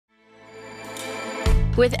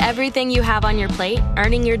With everything you have on your plate,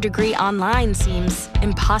 earning your degree online seems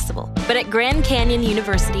impossible. But at Grand Canyon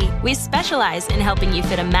University, we specialize in helping you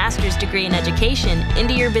fit a master's degree in education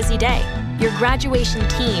into your busy day. Your graduation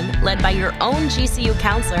team, led by your own GCU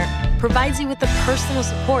counselor, provides you with the personal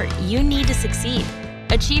support you need to succeed.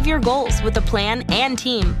 Achieve your goals with a plan and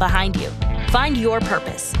team behind you. Find your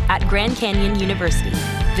purpose at Grand Canyon University.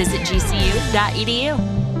 Visit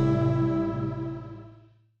gcu.edu.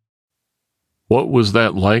 What Was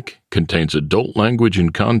That Like? Contains adult language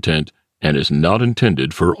and content and is not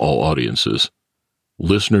intended for all audiences.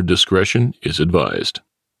 Listener discretion is advised.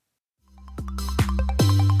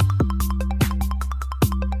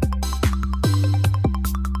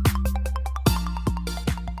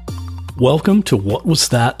 Welcome to What Was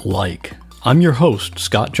That Like? I'm your host,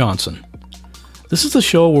 Scott Johnson. This is the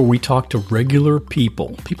show where we talk to regular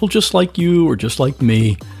people just like you or just like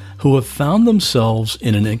me, who have found themselves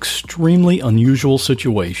in an extremely unusual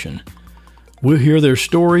situation. We'll hear their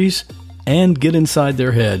stories and get inside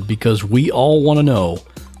their head because we all want to know,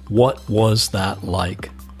 what was that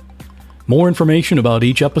like? More information about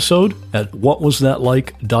each episode at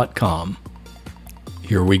whatwasthatlike.com.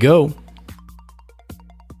 Here we go.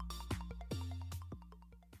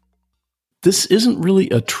 This isn't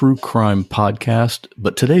really a true crime podcast,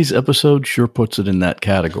 but today's episode sure puts it in that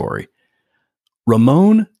category.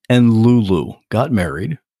 Ramon and Lulu got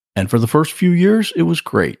married, and for the first few years, it was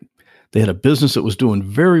great. They had a business that was doing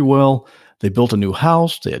very well. They built a new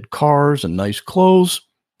house. They had cars and nice clothes.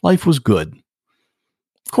 Life was good.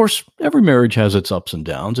 Of course, every marriage has its ups and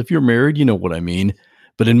downs. If you're married, you know what I mean.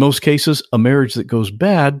 But in most cases, a marriage that goes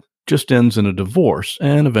bad just ends in a divorce,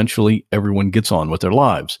 and eventually everyone gets on with their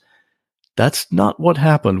lives. That's not what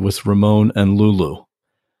happened with Ramon and Lulu.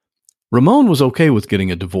 Ramon was okay with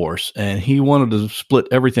getting a divorce, and he wanted to split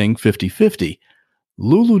everything 50-50.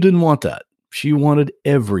 Lulu didn't want that. She wanted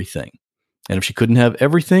everything. And if she couldn't have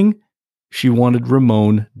everything, she wanted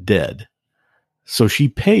Ramon dead. So she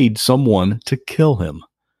paid someone to kill him.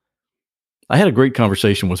 I had a great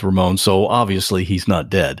conversation with Ramon, so obviously he's not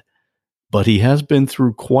dead. But he has been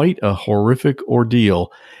through quite a horrific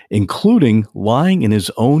ordeal, including lying in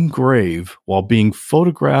his own grave while being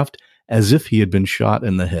photographed as if he had been shot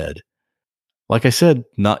in the head. Like I said,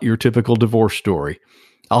 not your typical divorce story.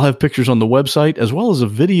 I'll have pictures on the website as well as a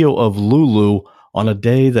video of Lulu on a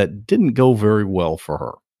day that didn't go very well for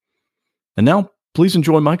her. And now, please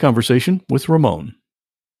enjoy my conversation with Ramon.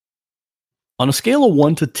 On a scale of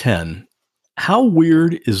 1 to 10, how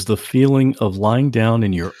weird is the feeling of lying down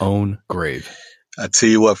in your own grave? I tell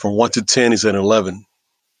you what, from 1 to 10 is an 11.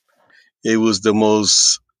 It was the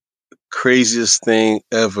most craziest thing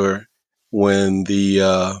ever when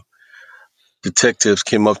the detectives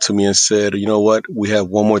came up to me and said, you know what, we have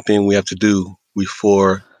one more thing we have to do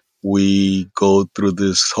before we go through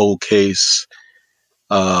this whole case.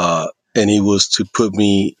 And he was to put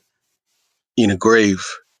me in a grave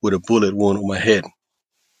with a bullet wound on my head.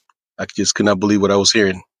 I just could not believe what I was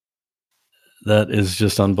hearing. That is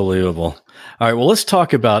just unbelievable. All right, well, let's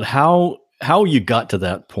talk about how you got to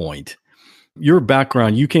that point. Your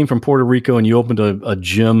background, you came from Puerto Rico and you opened a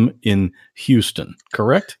gym in Houston,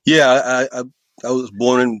 correct? Yeah, I was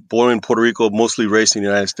born in Puerto Rico, mostly raised in the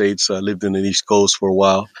United States. I lived in the East Coast for a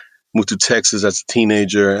while. Moved to Texas as a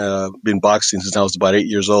teenager. Been boxing since I was about 8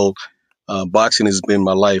 years old. Boxing has been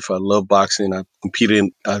my life. I love boxing. I competed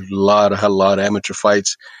in had a lot of amateur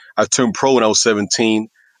fights. I turned pro when I was 17.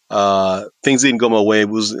 Things didn't go my way. It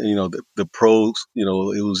was, the pros, it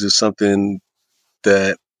was just something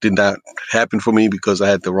that did not happen for me because I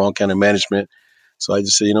had the wrong kind of management. So I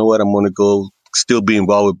just said, you know what, I'm going to go still be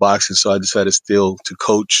involved with boxing. So I decided still to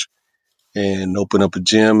coach and open up a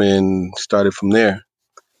gym and started from there.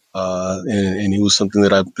 And it was something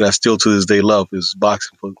that I still to this day love is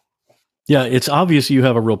boxing. Yeah, it's obvious you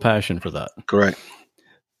have a real passion for that. Correct.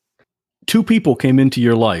 2 people came into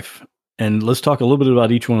your life, and let's talk a little bit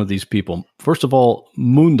about each one of these people. First of all,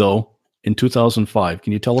 Mundo in 2005.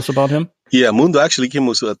 Can you tell us about him? Yeah, Mundo actually I think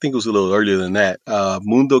it was a little earlier than that.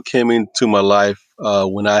 Mundo came into my life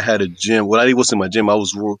when I had a gym. When I wasn't in my gym, I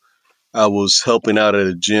was helping out at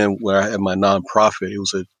a gym where I had my nonprofit. It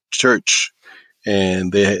was a church,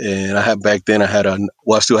 and I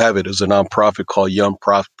still have it. It was a nonprofit called Young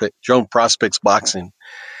Prospects Boxing.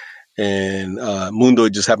 And Mundo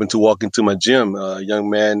just happened to walk into my gym. A young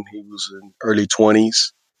man, he was in early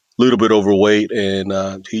 20s, a little bit overweight, and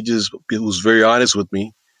he was very honest with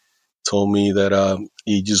me. Told me that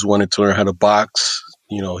he just wanted to learn how to box.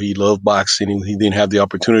 He loved boxing. He didn't have the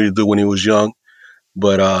opportunity to do it when he was young,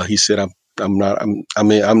 but he said, I don't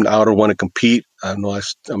want to compete. I know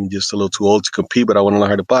I'm just a little too old to compete, but I want to learn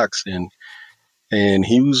how to box. And And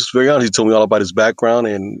he was very honest. He told me all about his background,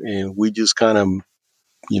 and we just kind of,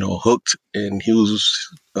 hooked. And he was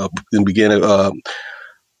in the beginning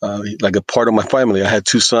like a part of my family. I have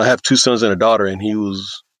two sons and a daughter, and he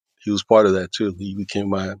was part of that too. He became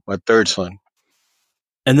my third son.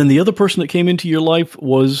 And then the other person that came into your life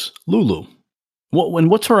was Lulu.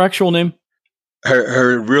 What's her actual name?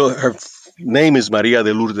 Her name is Maria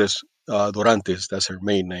de Lourdes Dorantes. That's her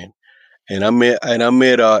maiden name. And I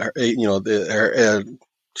met her,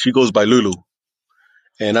 she goes by Lulu.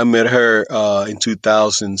 And I met her in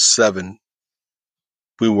 2007.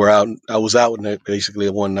 I was out basically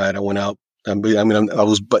one night. I went out. I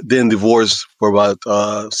was then divorced for about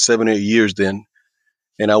 7 or 8 years then.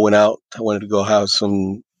 And I went out. I wanted to go have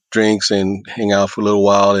some drinks and hang out for a little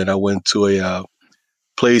while. And I went to a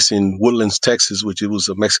place in Woodlands, Texas, which it was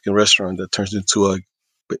a Mexican restaurant that turns into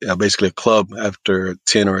basically a club after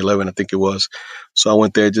 10 or 11, I think it was. So I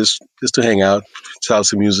went there just to hang out,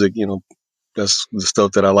 salsa music, that's the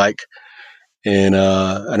stuff that I like. And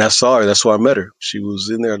I saw her. That's why I met her. She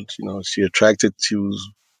was in there,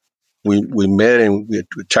 we met and we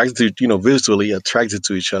attracted to, visually attracted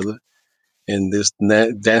to each other, and this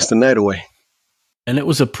danced the night away. And it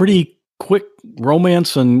was a pretty quick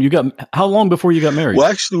romance. And how long before you got married?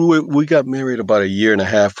 Well, actually, we got married about a year and a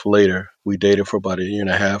half later. We dated for about a year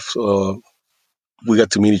and a half. We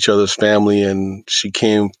got to meet each other's family, and she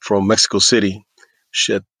came from Mexico City.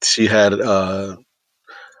 She had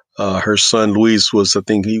her son Luis was, I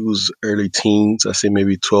think he was early teens. I say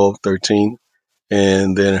maybe 12, 13.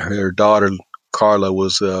 And then her daughter Carla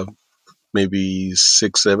was maybe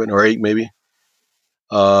 6, 7, or 8 maybe.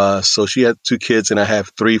 So she had 2 kids, and I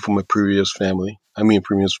have 3 from a previous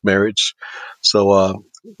previous marriage. So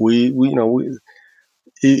we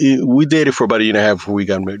dated for about a year and a half before we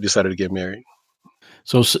decided to get married.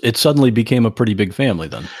 So it suddenly became a pretty big family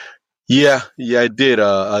then. Yeah, it did.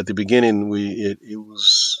 At the beginning, it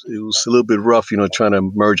was a little bit rough, trying to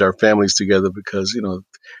merge our families together because,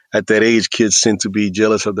 at that age, kids tend to be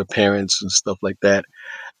jealous of their parents and stuff like that.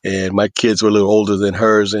 And my kids were a little older than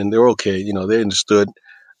hers, and they were okay. They understood.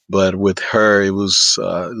 But with her, it was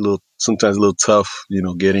sometimes a little tough,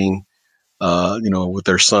 getting, with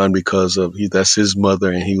her son because that's his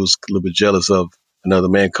mother, and he was a little bit jealous of another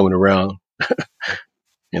man coming around.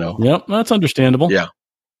 Yep, that's understandable. Yeah.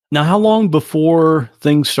 Now, how long before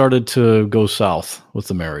things started to go south with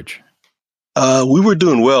the marriage? We were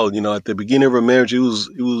doing well, at the beginning of our marriage. It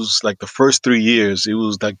was like the first 3 years. It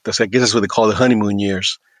was like, I guess that's what they call the honeymoon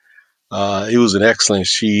years. It was an excellent.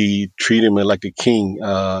 She treated me like a king.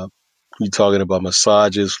 We talking about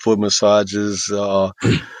massages, foot massages.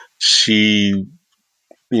 She,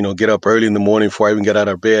 get up early in the morning before I even get out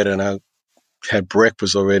of bed, and I had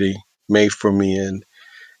breakfast already made for me, and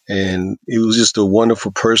it was just a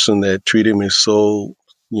wonderful person that treated me so,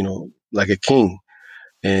 like a king.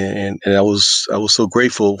 And I was so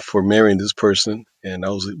grateful for marrying this person, and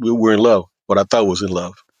we were in love. What I thought was in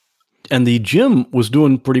love. And the gym was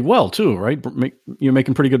doing pretty well too, right? You're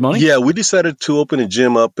making pretty good money. Yeah, we decided to open a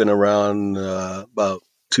gym up in around about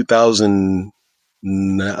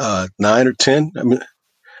 2009 or 10. I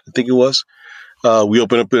think it was. We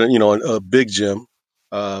opened up a big gym,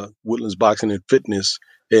 Woodlands Boxing and Fitness,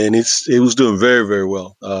 and it was doing very, very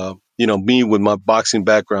well. Me with my boxing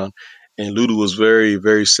background, and Lulu was very,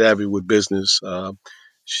 very savvy with business.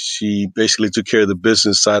 She basically took care of the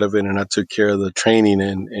business side of it, and I took care of the training.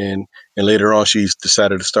 And later on, she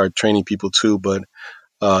decided to start training people too. But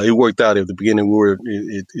it worked out. At the beginning,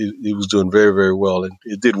 it was doing very, very well, and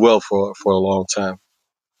it did well for a long time.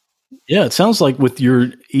 Yeah, it sounds like with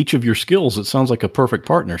each of your skills, it sounds like a perfect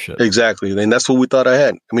partnership. Exactly, and that's what we thought I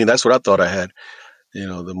had. That's what I thought I had.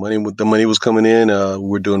 The money was coming in.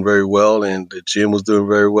 We're doing very well, and the gym was doing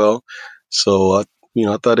very well. So, I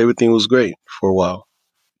thought everything was great for a while.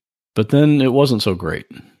 But then it wasn't so great.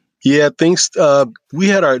 Yeah, things. We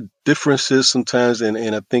had our differences sometimes,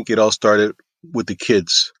 and I think it all started with the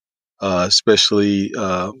kids, especially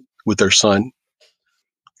with their son.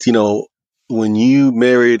 When you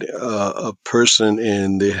married a person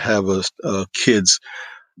and they have kids,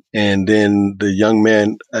 and then the young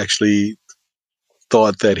man actually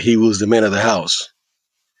thought that he was the man of the house.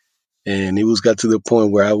 And it got to the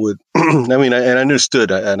point where I would, and I understood,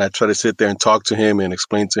 and I tried to sit there and talk to him and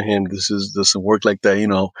explain to him, this doesn't work like that.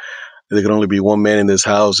 There can only be one man in this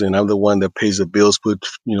house, and I'm the one that pays the bills, put,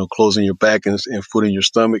 clothes in your back and food in your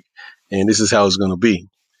stomach. And this is how it's going to be.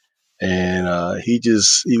 And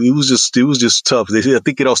it was just tough. I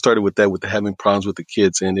think it all started with that, with having problems with the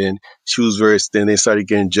kids. And then then they started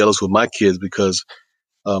getting jealous with my kids because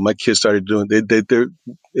My kids started doing, they're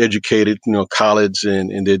educated, college,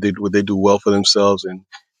 and they do well for themselves. And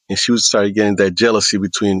she started getting that jealousy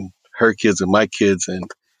between her kids and my kids. And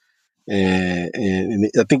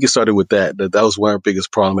I think it started with that. That was one of our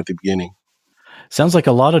biggest problem at the beginning. Sounds like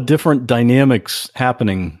a lot of different dynamics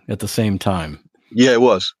happening at the same time. Yeah, it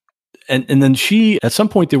was. And then at some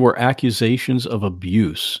point there were accusations of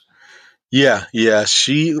abuse. Yeah.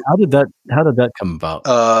 How did that come about?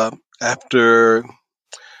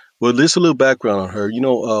 Well, there's a little background on her.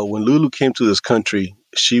 When Lulu came to this country,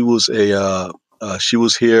 she was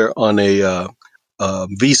here on a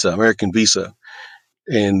visa, American visa.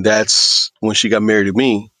 And that's when she got married to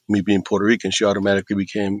me being Puerto Rican, she automatically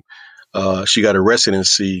became, she got a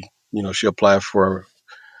residency. She applied for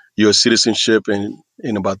U.S. citizenship, and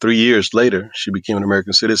in about 3 years later, she became an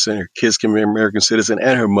American citizen. Her kids became an American citizen,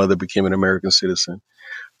 and her mother became an American citizen.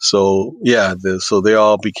 So yeah, so they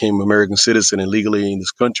all became American citizen and legally in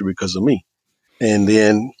this country because of me. And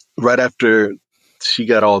then right after she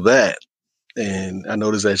got all that, and I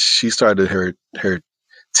noticed that she started her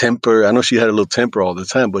temper. I know she had a little temper all the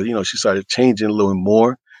time, but she started changing a little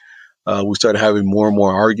more. We started having more and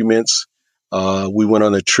more arguments. We went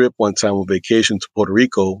on a trip one time on vacation to Puerto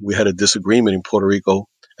Rico. We had a disagreement in Puerto Rico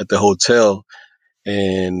at the hotel,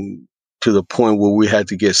 and to the point where we had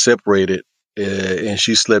to get separated. And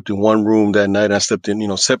she slept in one room that night. I slept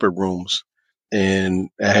in, separate rooms. And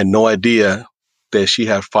I had no idea that she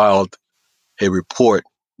had filed a report,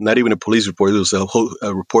 not even a police report. It was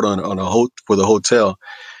a report for the hotel.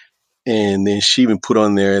 And then she even put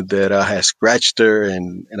on there that I had scratched her.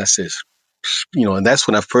 And I said, and that's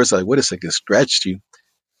when I first like, wait a second, scratched you?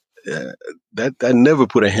 That I never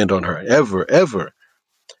put a hand on her, ever.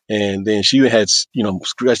 And then she even had,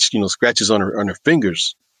 scratches on her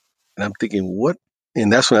fingers. And I'm thinking, what?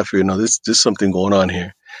 And that's when I figured, no, there's something going on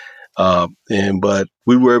here. But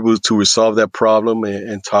we were able to resolve that problem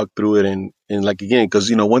and talk through it. And like, again, because,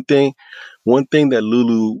 one thing that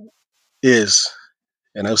Lulu is,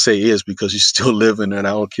 and I'll say is because she's still living, and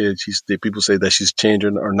I don't care. People say that she's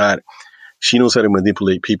changing or not. She knows how to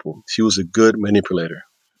manipulate people. She was a good manipulator,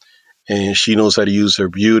 and she knows how to use her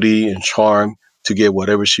beauty and charm to get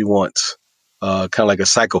whatever she wants, kind of like a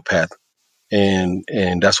psychopath. And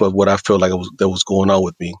that's what I felt like that was going on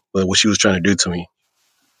with me, what she was trying to do to me.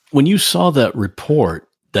 When you saw that report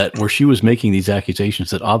where she was making these accusations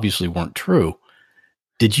that obviously weren't true,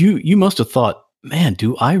 you must have thought, man,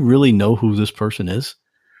 do I really know who this person is?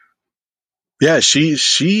 Yeah, she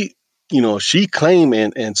claimed,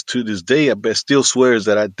 and to this day, I bet still swears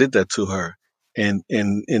that I did that to her, and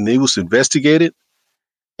it was investigated.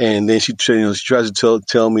 And then she tries to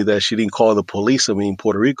tell me that she didn't call the police on me in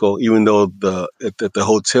Puerto Rico, even though at the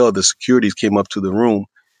hotel, the securities came up to the room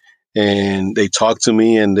and they talked to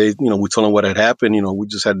me, and we told them what had happened. We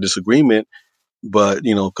just had a disagreement, but,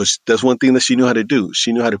 because that's one thing that she knew how to do.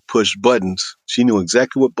 She knew how to push buttons. She knew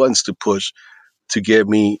exactly what buttons to push to get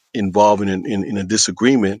me involved in a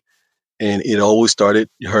disagreement. And it always started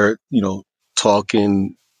her,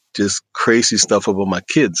 talking just crazy stuff about my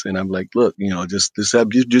kids. And I'm like, look,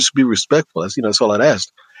 just be respectful. That's all I'd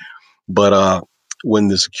asked. But when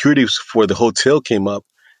the security for the hotel came up,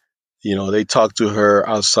 they talked to her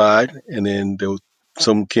outside, and then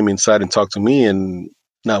some came inside and talked to me, and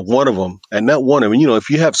not one of them, if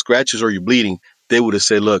you have scratches or you're bleeding, they would have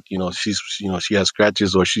said, look, she has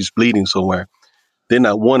scratches or she's bleeding somewhere. Then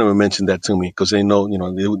not one of them mentioned that to me because they know,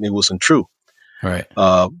 it wasn't true. Right.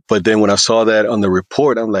 But then when I saw that on the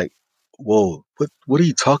report, I'm like, whoa, what are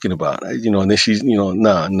you talking about? And then she's,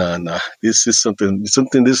 nah. This is something,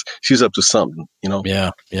 she's up to something,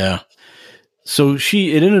 Yeah. So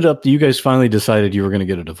it ended up that you guys finally decided you were going to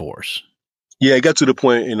get a divorce. Yeah, it got to the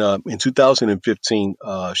point in 2015,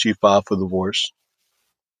 she filed for divorce.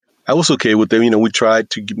 I was okay with them. We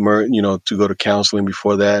tried to to go to counseling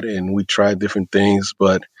before that, and we tried different things.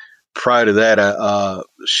 But prior to that,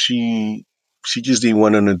 she just didn't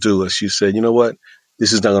want to do it. She said, you know what,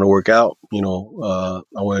 this is not going to work out. I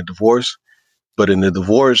want a divorce. But in the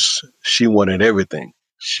divorce, she wanted everything.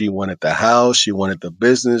 She wanted the house. She wanted the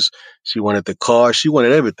business. She wanted the car. She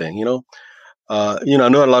wanted everything, I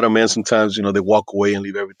know a lot of men sometimes, they walk away and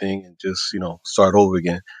leave everything and just, start over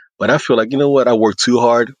again. But I feel like, I work too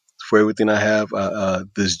hard for everything I have.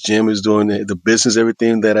 This gym is doing the business,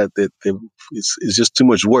 everything it's just too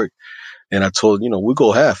much work. And I told, we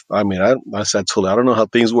go half. I mean, I told her, I don't know how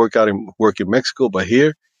things work in Mexico, but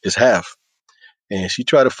here it's half. And she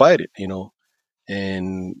tried to fight it,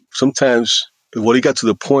 and sometimes it got to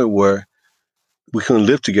the point where we couldn't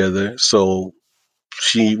live together. So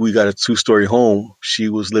we got a 2-story home. She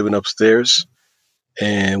was living upstairs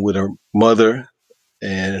and with her mother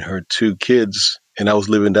and her 2 kids, and I was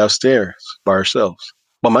living downstairs by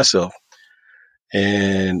myself.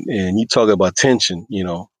 And you talk about tension,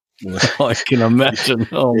 Oh, I can imagine.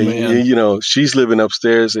 Oh man. She's living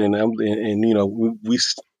upstairs, and it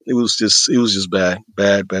was just bad. It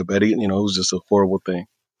was just a horrible thing.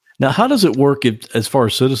 Now, how does it work as far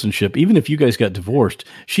as citizenship? Even if you guys got divorced,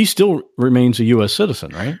 she still remains a U.S.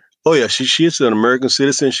 citizen, right? Oh yeah, she is an American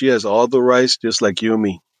citizen. She has all the rights, just like you and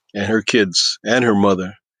me, and her kids, and her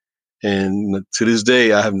mother. And to this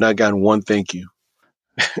day, I have not gotten one thank you.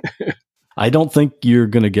 I don't think you're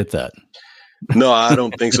going to get that. No, I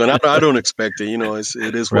don't think so. And I don't expect it.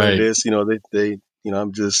 It is what it is.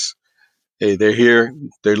 I'm just, hey, they're here.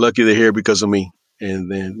 They're lucky they're here because of me.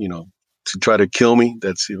 And then, to try to kill me,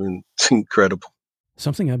 that's even incredible.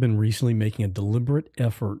 Something I've been recently making a deliberate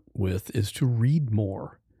effort with is to read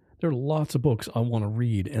more. There are lots of books I want to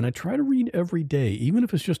read, and I try to read every day, even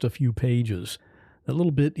if it's just a few pages. That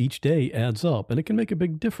little bit each day adds up, and it can make a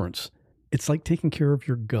big difference. It's like taking care of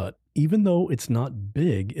your gut. Even though it's not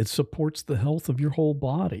big, it supports the health of your whole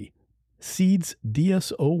body. Seed's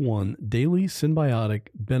DS-01 Daily Synbiotic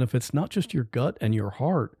benefits not just your gut and your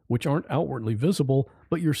heart, which aren't outwardly visible,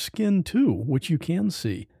 but your skin too, which you can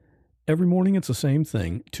see. Every morning it's the same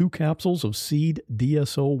thing, 2 capsules of Seed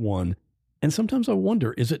DS-01. And sometimes I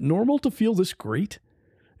wonder, is it normal to feel this great?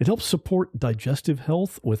 It helps support digestive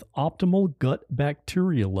health with optimal gut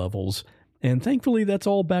bacteria levels. And thankfully that's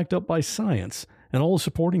all backed up by science, and all the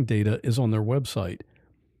supporting data is on their website.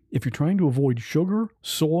 If you're trying to avoid sugar,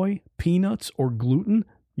 soy, peanuts, or gluten,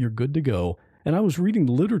 you're good to go. And I was reading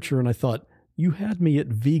the literature and I thought, you had me at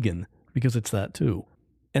vegan, because it's that too.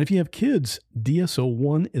 And if you have kids,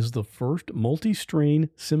 DS-01 is the first multi-strain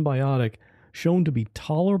symbiotic shown to be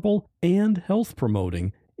tolerable and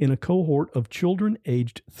health-promoting in a cohort of children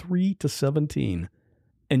aged 3 to 17.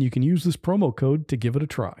 And you can use this promo code to give it a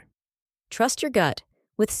try. Trust your gut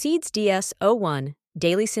with Seed's DS-01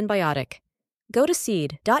 Daily Synbiotic. Go to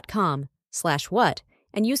seed.com/what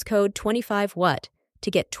and use code 25what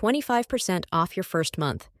to get 25% off your first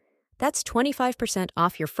month. That's 25%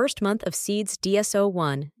 off your first month of Seed's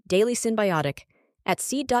DS-01 Daily Synbiotic at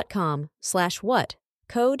seed.com/what,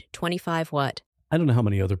 code 25what. I don't know how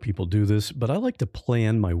many other people do this, but I like to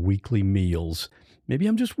plan my weekly meals. Maybe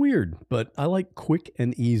I'm just weird, but I like quick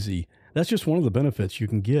and easy. That's just one of the benefits you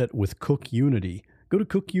can get with CookUnity. Go to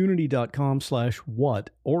cookunity.com/what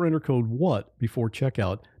or enter code WHAT before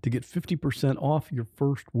checkout to get 50% off your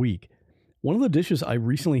first week. One of the dishes I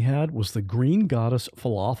recently had was the Green Goddess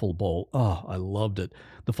Falafel Bowl. Oh, I loved it.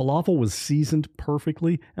 The falafel was seasoned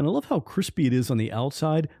perfectly, and I love how crispy it is on the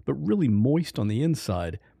outside, but really moist on the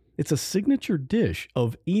inside. It's a signature dish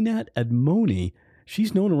of Einat Admoni.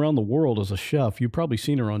 She's known around the world as a chef. You've probably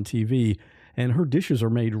seen her on TV. And her dishes are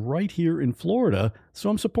made right here in Florida, so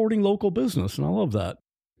I'm supporting local business, and I love that.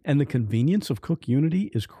 And the convenience of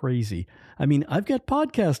CookUnity is crazy. I mean, I've got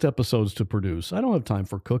podcast episodes to produce. I don't have time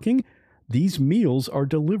for cooking. These meals are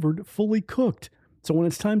delivered fully cooked. So when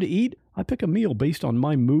it's time to eat, I pick a meal based on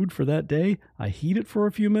my mood for that day, I heat it for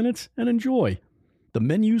a few minutes, and enjoy. The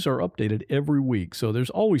menus are updated every week, so there's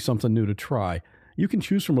always something new to try. You can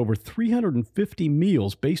choose from over 350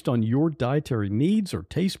 meals based on your dietary needs or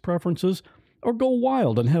taste preferences, or go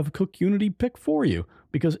wild and have CookUnity pick for you,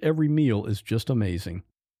 because every meal is just amazing.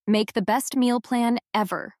 Make the best meal plan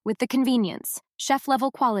ever with the convenience,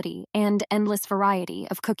 chef-level quality, and endless variety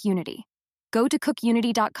of CookUnity. Go to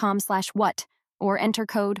cookunity.com/what or enter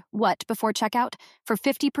code WHAT before checkout for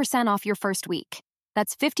 50% off your first week.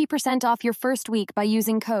 That's 50% off your first week by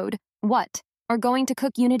using code WHAT or going to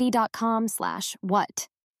cookunity.com/what.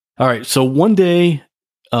 All right. So one day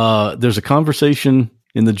there's a conversation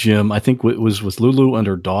in the gym. I think it was with Lulu and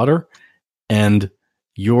her daughter, and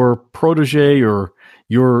your protege or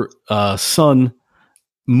your son,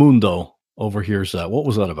 Mundo, overhears that. What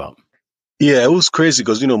was that about? Yeah, it was crazy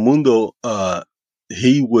because, Mundo,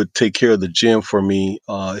 he would take care of the gym for me,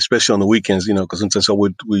 especially on the weekends, because sometimes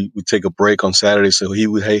we take a break on Saturday. So he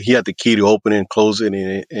had the key to open it and close it.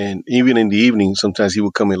 And even in the evening, sometimes he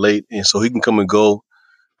would come in late. And so he can come and go.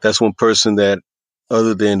 That's one person that,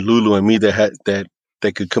 other than Lulu and me, that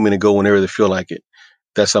could come in and go whenever they feel like it.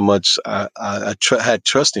 That's how much I had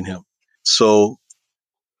trust in him. So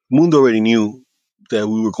Mundo already knew that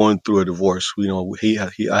we were going through a divorce.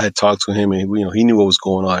 I had talked to him, and he knew what was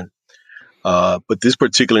going on. But this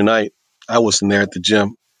particular night, I wasn't there at the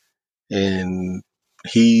gym, and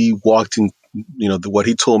he walked in. What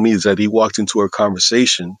he told me is that he walked into a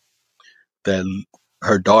conversation that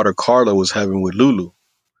her daughter Carla was having with Lulu.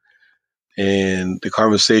 And the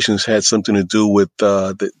conversations had something to do with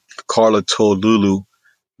Carla told Lulu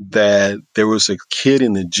that there was a kid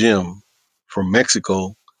in the gym from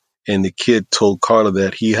Mexico, and the kid told Carla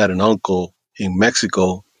that he had an uncle in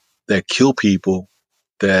Mexico that killed people,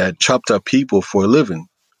 that chopped up people for a living.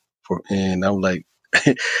 And I'm like,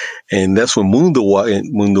 and that's when Mundo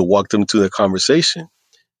walked him to the conversation,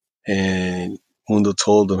 and Mundo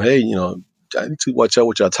told him, hey, I need to watch out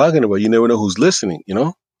what y'all talking about. You never know who's listening,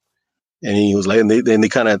 And he was like, and they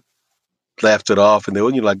kind of laughed it off, and they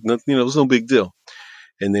were like, it was no big deal.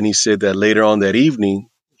 And then he said that later on that evening,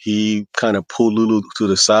 he kind of pulled Lulu to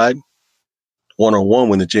the side, one-on-one,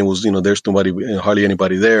 when the gym was, there's nobody, hardly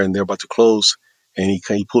anybody there, and they're about to close. And he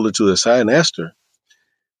pulled her to the side and asked her.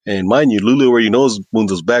 And mind you, Lulu already knows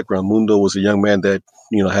Mundo's background. Mundo was a young man that,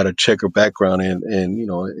 had a checker background,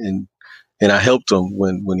 and I helped him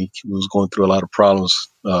when he was going through a lot of problems.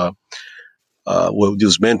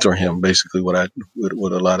 Just mentor him basically with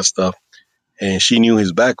a lot of stuff. And she knew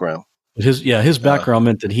his background. His background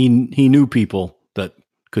meant that he knew people that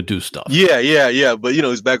could do stuff. Yeah. But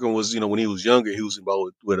his background was, when he was younger, he was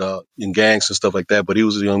involved with in gangs and stuff like that. But he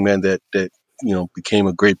was a young man that became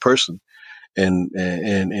a great person and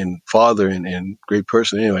father and great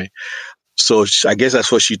person anyway. So I guess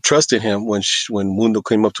that's what she trusted him when Mundo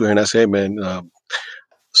came up to her and I said, hey man,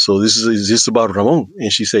 so is this about Ramon?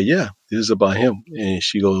 And she said, yeah, this is about him. And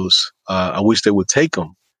she goes, I wish they would take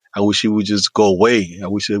him. I wish he would just go away. I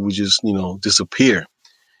wish it would just, disappear.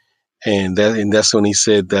 And that's when he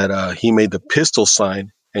said that he made the pistol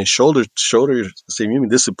sign and shoulder say, you mean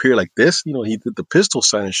disappear like this? He did the pistol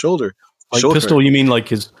sign and shoulder. Like pistol, her. You mean like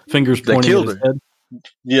his fingers pointing at his head?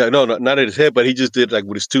 Yeah, no, not at his head, but he just did like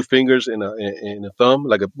with his two fingers and a thumb,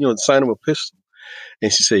 like the sign of a pistol.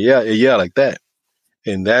 And she said, yeah, like that.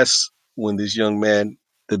 And that's when this young man,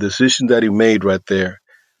 the decision that he made right there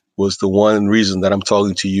was the one reason that I'm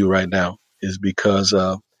talking to you right now, is because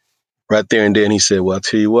right there and then he said, well, I'll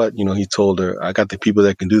tell you what, he told her, I got the people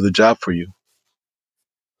that can do the job for you.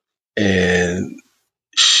 And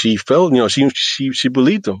she felt, she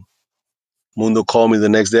believed him. Mundo called me the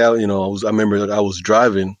next day. I remember that I was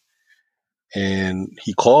driving and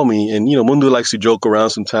he called me, and, Mundo likes to joke around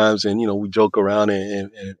sometimes, and, we joke around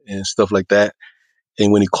and stuff like that.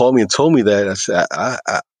 And when he called me and told me that, I said,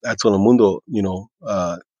 I told him, Mundo,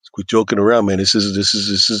 quit joking around, man. This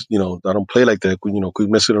is, I don't play like that. Quit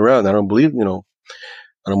messing around. I don't believe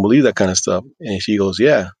that kind of stuff. And she goes,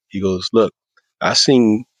 yeah. He goes, look, I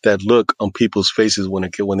seen that look on people's faces when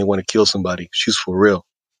they want to kill somebody. She's for real.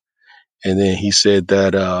 And then he said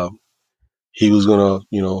that he was going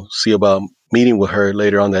to, see about meeting with her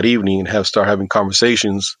later on that evening and start having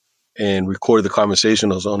conversations and record the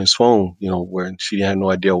conversation on his phone, where she had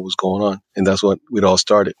no idea what was going on. And that's what it all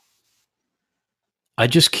started. I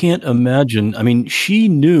just can't imagine. I mean, she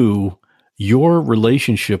knew your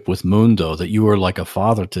relationship with Mundo, that you were like a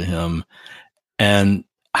father to him. And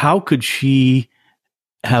how could she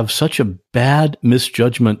have such a bad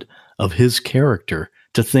misjudgment of his character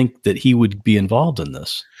to think that he would be involved in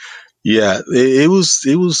this? Yeah, it was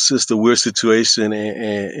just a weird situation.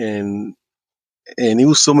 And it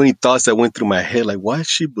was so many thoughts that went through my head. Like, why does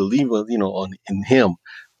she believe, in him?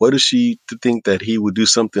 Why does she think that he would do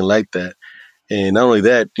something like that? And not only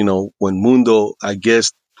that, when Mundo, I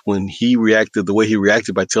guess, when he reacted the way he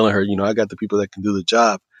reacted by telling her, I got the people that can do the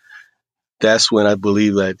job, that's when I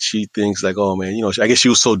believe that she thinks like, oh man, I guess she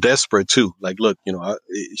was so desperate too. Like, look,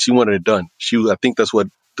 she wanted it done. I think that's what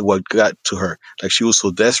got to her. Like, she was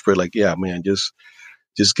so desperate, like, yeah, man, just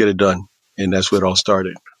get it done. And that's where it all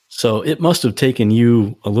started. So it must have taken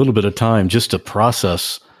you a little bit of time just to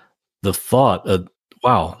process the thought of,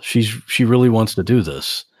 wow, she really wants to do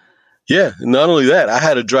this. Yeah. Not only that, I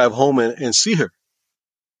had to drive home and see her.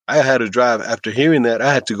 I had to drive after hearing that.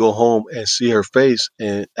 I had to go home and see her face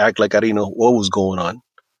and act like I didn't know what was going on.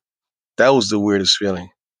 That was the weirdest feeling.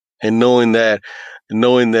 And knowing that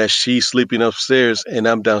she's sleeping upstairs and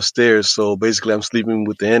I'm downstairs. So basically I'm sleeping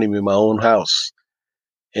with the enemy in my own house.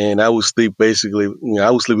 And I would sleep basically, I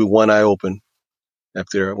would sleep with one eye open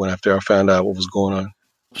after I found out what was going on.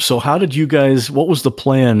 So what was the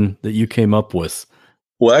plan that you came up with?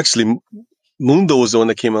 Well, actually, Mundo was the one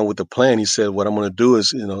that came out with the plan. He said, what I'm going to do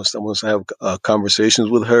is, I'm going to have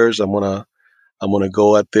conversations with her. So I'm going to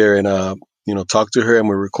go out there and, talk to her. I'm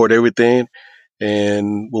going to record everything.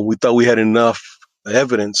 And when we thought we had enough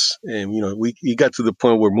evidence, and, we got to the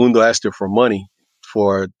point where Mundo asked her for money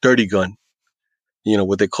for a dirty gun,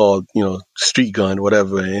 what they called, street gun,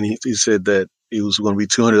 whatever. And he said that it was going to be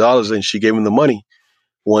 $200, and she gave him the money.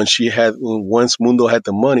 Once Mundo had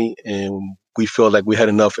the money and we felt like we had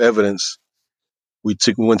enough evidence, we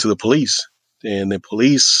went to the police, And the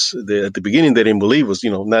police, at the beginning, they didn't believe us,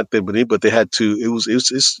 not they believe, but they had to.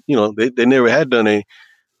 They never had done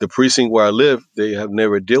the precinct where I live. They have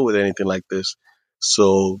never dealt with anything like this.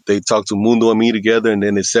 So they talked to Mundo and me together, and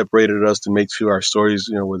then they separated us to make sure our stories,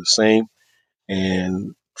 were the same.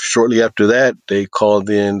 And shortly after that, they called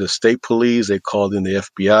in the state police, they called in the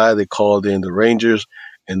FBI, they called in the Rangers,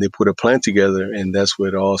 and they put a plan together. And that's where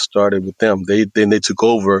it all started with them. Then they took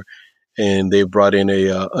over, and they brought in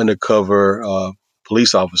undercover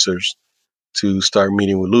police officers to start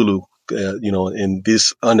meeting with Lulu. And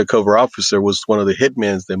this undercover officer was one of the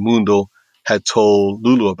hitmen that Mundo had told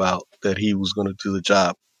Lulu about, that he was going to do the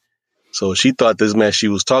job. So she thought this man she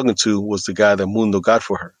was talking to was the guy that Mundo got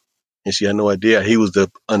for her. And she had no idea he was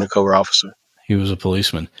the undercover officer. He was a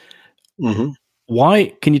policeman. Mm-hmm.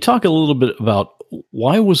 Why? Can you talk a little bit about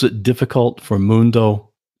why was it difficult for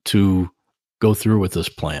Mundo to go through with this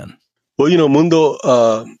plan? Well, Mundo,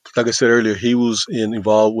 like I said earlier, he was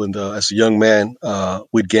involved with as a young man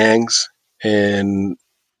with gangs. And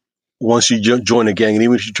once you join a gang, and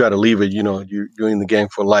even if you try to leave it, you're in the gang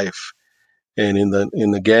for life. And in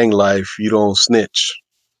the gang life, you don't snitch.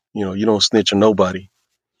 You don't snitch on nobody.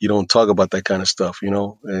 You don't talk about that kind of stuff,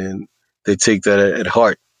 and they take that at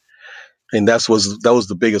heart. And that was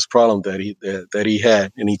the biggest problem that he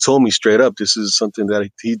had. And he told me straight up, this is something that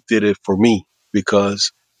he did it for me,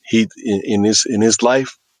 because he in his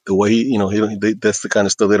life, the way that's the kind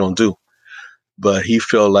of stuff they don't do. But he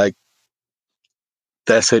felt like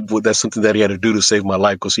that's something that he had to do to save my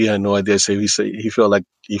life, because he had no idea. So he felt like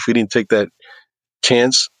if he didn't take that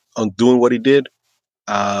chance on doing what he did,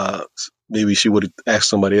 maybe she would have asked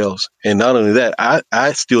somebody else. And not only that,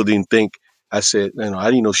 I still didn't think. I said, I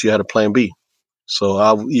didn't know she had a plan B.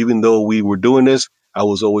 So even though we were doing this, I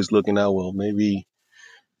was always looking out. Well, maybe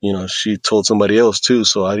she told somebody else too.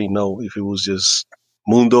 So I didn't know if it was just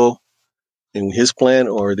Mundo and his plan,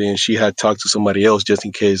 or then she had talked to somebody else just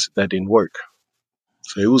in case that didn't work.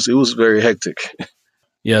 So it was very hectic.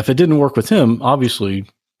 Yeah, if it didn't work with him, obviously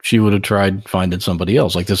she would have tried finding somebody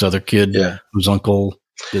else, like this other kid whose uncle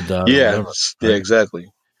did that. Yeah, whatever, yeah, right?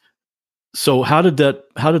 Exactly. So how did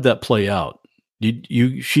that play out?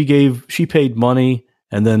 She paid money,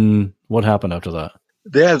 and then what happened after that?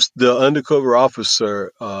 They have the undercover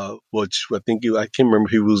officer, which I can't remember.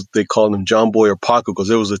 They called him John Boy or Paco, because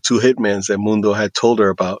there was the two hitmen that Mundo had told her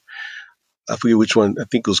about. I forget which one. I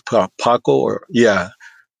think it was Paco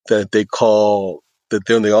that they call that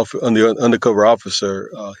they're on the undercover officer.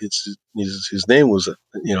 His name was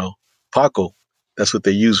Paco. That's what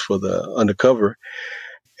they used for the undercover,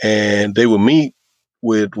 and they would meet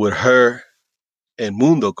with her and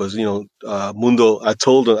Mundo, because Mundo. I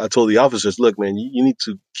told the officers, look, man, you need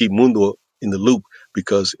to keep Mundo in the loop,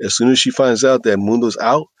 because as soon as she finds out that Mundo's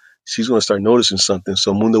out, she's going to start noticing something.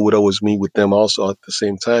 So Mundo would always meet with them also at the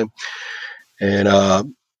same time,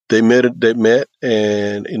 and they met,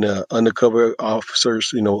 and in a undercover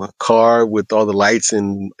officer's car with all the lights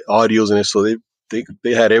and audios in it. So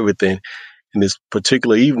they had everything. In this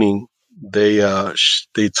particular evening, they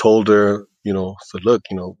told her, so look,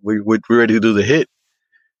 we're ready to do the hit,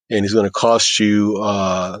 and it's going to cost you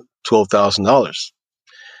 $12,000.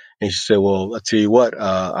 And she said, well, I'll tell you what,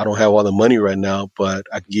 I don't have all the money right now, but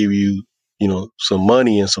I can give you, some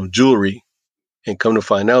money and some jewelry. And come to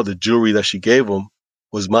find out, the jewelry that she gave him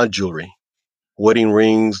was my jewelry, wedding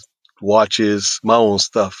rings, watches, my own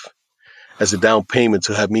stuff, as a down payment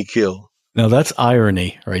to have me killed. Now that's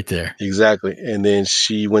irony right there. Exactly. And then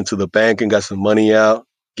she went to the bank and got some money out,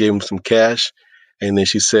 gave him some cash. And then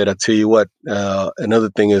she said, I tell you what, another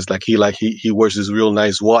thing is he wears this real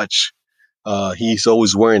nice watch. He's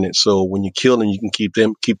always wearing it. So when you kill him, you can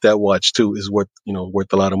keep that watch too. It's worth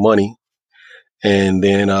a lot of money. And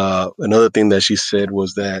then another thing that she said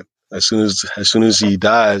was that as soon as he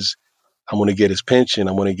dies, I'm going to get his pension.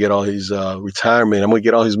 I'm going to get all his retirement. I'm going to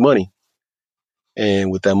get all his money.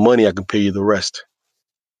 And with that money, I can pay you the rest.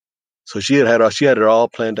 So she had it all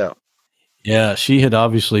planned out. Yeah, she had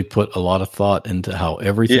obviously put a lot of thought into how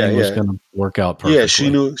everything was going to work out perfectly.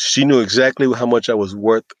 Yeah, she knew exactly how much I was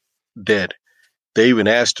worth dead. They even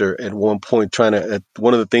asked her at one point, one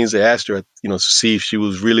of the things they asked her, to see if she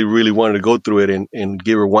was really, really wanted to go through it and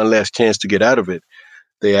give her one last chance to get out of it.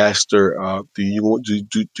 They asked her, do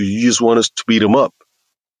you just want us to beat him up?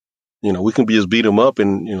 We can just beat him up.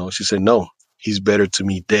 And, she said, no, he's better to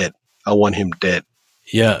me dead. I want him dead.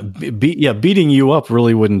 Yeah. Beating you up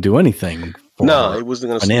really wouldn't do anything. No, it wasn't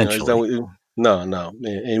going to financially. No.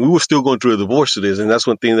 And we were still going through a divorce to this. And that's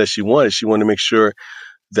one thing that she wanted. She wanted to make sure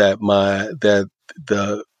that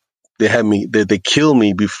they kill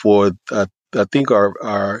me before I think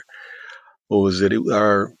our what was it?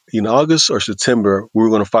 In August or September, we were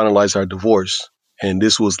going to finalize our divorce. And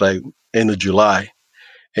this was like end of July.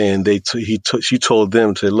 And she told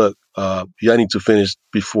them to look, y'all need to finish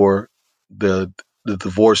before the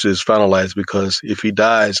divorce is finalized, because if he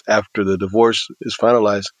dies after the divorce is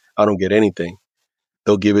finalized, I don't get anything.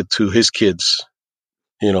 They'll give it to his kids,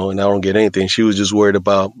 and I don't get anything. She was just worried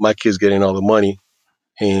about my kids getting all the money,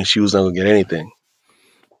 and she was not going to get anything.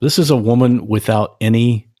 This is a woman without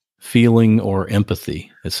any feeling or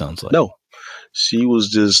empathy, it sounds like. No. She was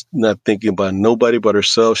just not thinking about nobody but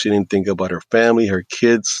herself. She didn't think about her family, her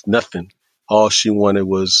kids, nothing. All she wanted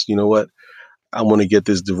was, you know what? I want to get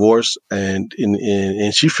this divorce. And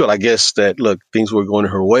she felt, I guess, that, look, things were going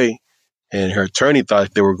her way. And her attorney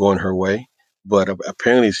thought they were going her way. But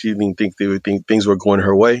apparently she didn't think things were going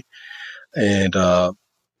her way. And I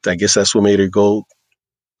guess that's what made her go,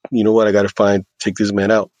 you know what? I got to take this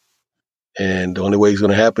man out. And the only way it's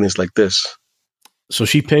going to happen is like this. So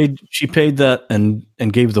she paid that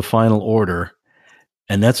and gave the final order.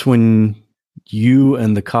 And that's when you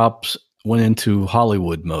and the cops went into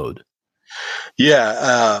Hollywood mode.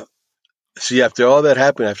 Yeah. See, after all that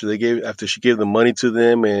happened, after she gave the money to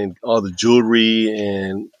them and all the jewelry,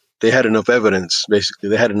 and they had enough evidence, basically.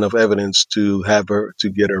 They had enough evidence to have her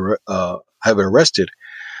arrested.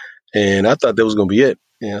 And I thought that was going to be it.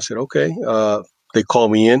 And I said, okay. They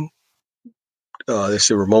called me in. They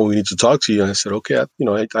said, Ramon, we need to talk to you. And I said, okay.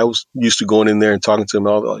 I was used to going in there and talking to them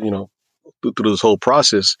all, through this whole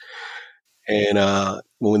process. And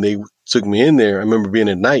when they took me in there, I remember being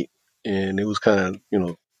at night, and it was kind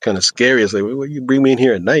of scary. It's like, well, you bring me in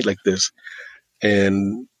here at night like this?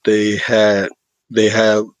 And they have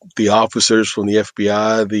the officers from the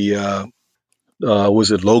FBI,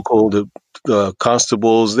 the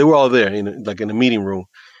constables. They were all there, in the meeting room.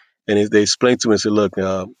 And they explained to me and said, look,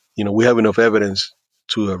 we have enough evidence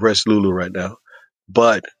to arrest Lulu right now,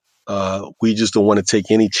 but we just don't want to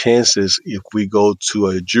take any chances if we go to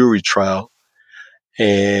a jury trial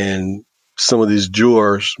and some of these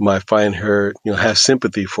jurors might find her, have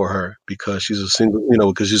sympathy for her because she's a single,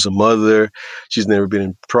 because she's a mother. She's never been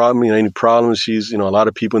in any problems. She's, a lot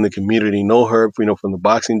of people in the community know her, from the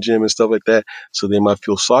boxing gym and stuff like that. So they might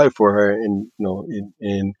feel sorry for her. And,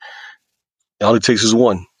 and all it takes is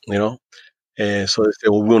one, And so they said,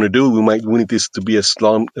 what we want to do, we need this to be a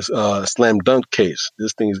slam dunk case.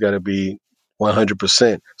 This thing's got to be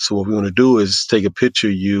 100%. So what we want to do is take a picture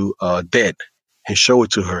of you dead and show it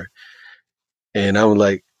to her. And I'm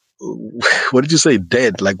like, what did you say,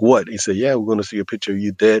 dead? Like what? He said, yeah, we're going to see a picture of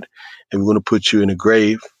you dead, and we're going to put you in a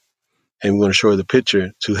grave, and we're going to show her the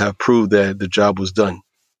picture to have proof that the job was done.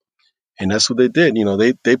 And that's what they did.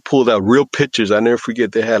 They pulled out real pictures. I never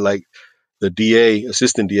forget. They had like the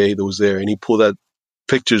assistant DA that was there, and he pulled out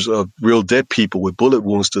pictures of real dead people with bullet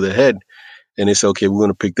wounds to the head. And they said, okay, we're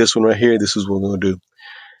going to pick this one right here. This is what we're going to do.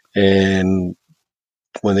 And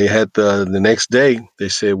when they had the next day, they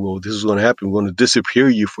said, well, this is going to happen. We're going to disappear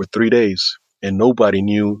you for 3 days. And nobody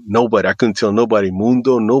knew. I couldn't tell nobody.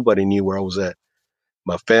 Mundo, nobody knew where I was at.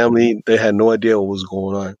 My family, they had no idea what was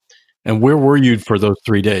going on. And where were you for those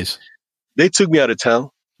 3 days? They took me out of town.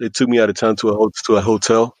 They took me out of town to a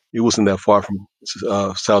hotel. It wasn't that far from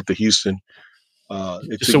south of Houston.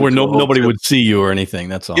 So where nobody would see you or anything.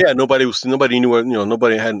 That's all. Yeah, nobody knew where.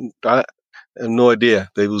 Nobody had. I have no idea.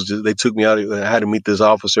 They took me out. I had to meet this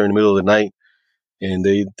officer in the middle of the night, and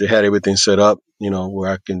they had everything set up.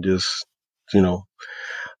 Where I can just,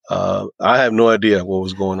 I have no idea what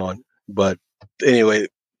was going on. But anyway,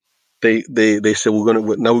 they said we're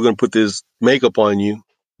gonna put this makeup on you.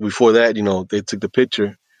 Before that, they took the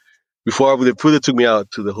picture. Before they took me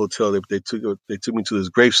out to the hotel, they took me to this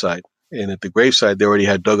gravesite. And at the gravesite, they already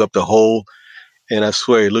had dug up the hole. And I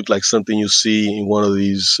swear it looked like something you see in one of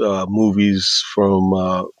these movies from,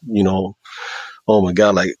 oh my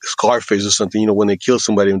God, like Scarface or something, when they kill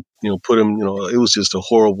somebody and, put them, it was just a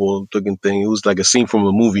horrible looking thing. It was like a scene from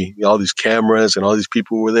a movie. All these cameras and all these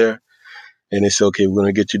people were there. And they said, okay, we're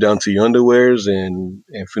going to get you down to your underwears and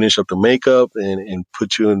finish up the makeup and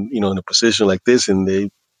put you in, in a position like this. And they,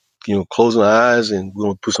 close my eyes and we're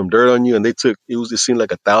going to put some dirt on you. And it seemed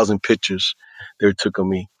like 1,000 pictures they took of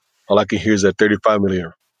me. All I can hear is that 35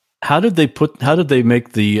 millimeter. How did they do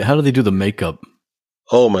the makeup?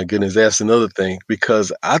 Oh my goodness. That's another thing,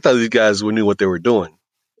 because I thought these guys knew what they were doing.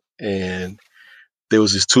 And there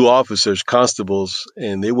was these 2 officers, constables,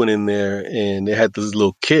 and they went in there and they had this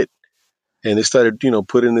little kit. And they started,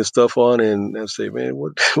 putting this stuff on, and I say, man,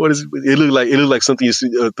 what is it? It looked like something you see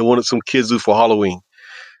the one that some kids do for Halloween.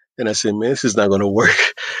 And I said, man, this is not going to work.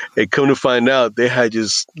 And come to find out, they had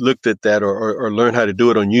just looked at that or learned how to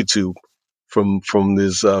do it on YouTube from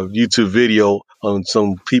this YouTube video on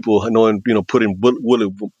some people knowing, putting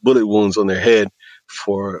bullet wounds on their head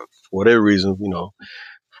for whatever reason,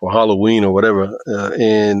 for Halloween or whatever.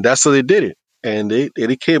 And that's how they did it. And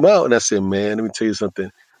it came out, and I said, man, let me tell you something.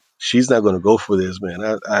 She's not going to go for this,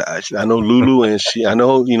 man. I know Lulu, and I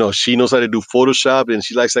know, she knows how to do Photoshop, and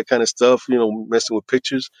she likes that kind of stuff, messing with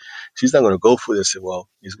pictures. She's not going to go for this. I said, well,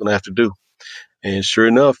 he's going to have to do. And sure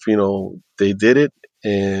enough, they did it.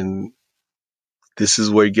 And this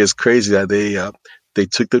is where it gets crazy. They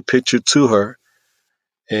took the picture to her,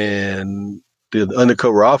 and the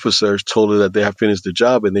undercover officers told her that they have finished the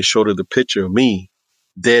job, and they showed her the picture of me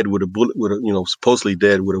dead with a bullet, supposedly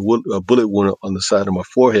dead with a bullet wound on the side of my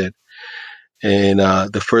forehead. And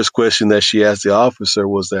the first question that she asked the officer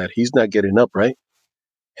was that, he's not getting up, right?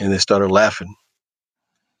 And they started laughing.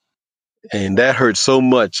 And that hurt so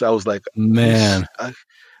much. I was like, man.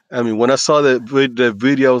 I mean, when I saw the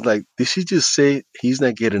video, I was like, did she just say he's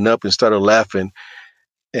not getting up, and started laughing?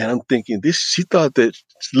 And I'm thinking, she thought that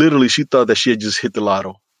she had just hit the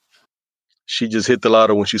lotto. She just hit the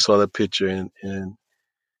lotto when she saw that picture.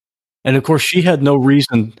 And of course, she had no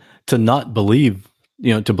reason to not believe,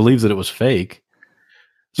 to believe that it was fake.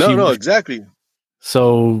 Exactly.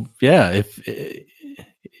 So yeah, if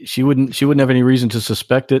she wouldn't have any reason to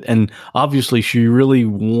suspect it, and obviously she really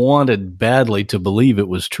wanted badly to believe it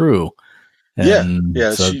was true. And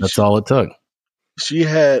yeah. So that's all it took. She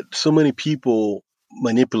had so many people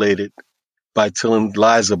manipulated by telling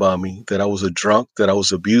lies about me, that I was a drunk, that I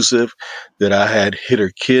was abusive, that I had hit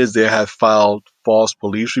her kids, they had filed false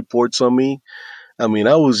police reports on me. I mean,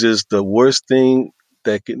 I was just the worst thing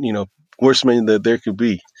that could, worst man that there could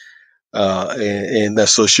be. And that,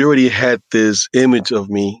 so she already had this image of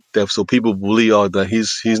me so people believe, that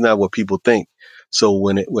he's not what people think. So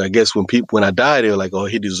when I died, they were like, oh,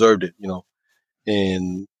 he deserved it,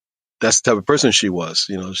 and that's the type of person she was.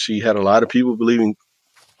 She had a lot of people believing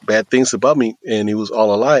bad things about me, and it was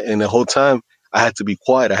all a lie. And the whole time I had to be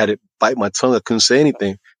quiet. I had to bite my tongue. I couldn't say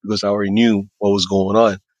anything because I already knew what was going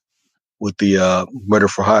on with the murder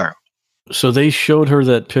for hire. So they showed her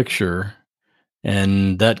that picture,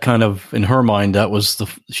 and that kind of, in her mind, that was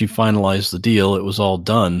she finalized the deal. It was all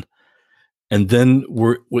done. And then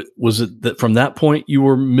was it that from that point you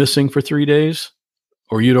were missing for 3 days?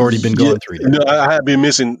 Or you'd already been gone 3 days? No, I had been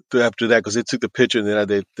missing after that, because they took the picture and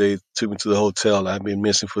then they took me to the hotel. I'd been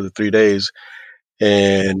missing for the 3 days,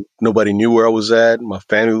 and nobody knew where I was at. My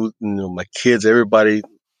family, my kids, everybody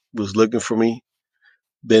was looking for me.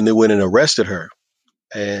 Then they went and arrested her.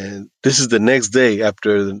 And this is the next day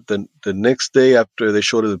after the next day after they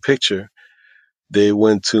showed her the picture. They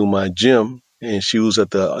went to my gym, and she was in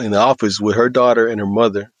the office with her daughter and her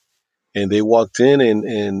mother. And they walked in,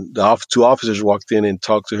 and the two officers walked in and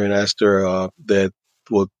talked to her and asked her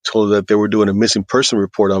told her that they were doing a missing person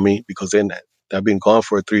report on me, because I've been gone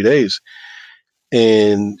for 3 days.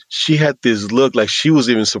 And she had this look like she was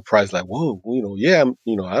even surprised, like, whoa,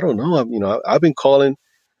 I don't know. I've been calling.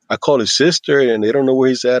 I called his sister, and they don't know where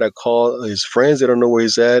he's at. I call his friends, they don't know where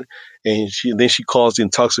he's at. And then she calls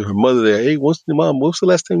and talks to her mother there. Hey, what's the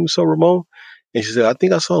last time you saw Ramon? And she said, I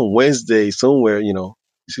think I saw him Wednesday somewhere,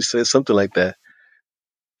 She said something like that,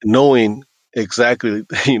 knowing exactly,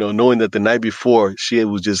 knowing that the night before she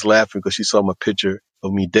was just laughing because she saw my picture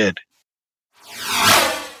of me dead.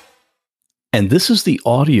 And this is the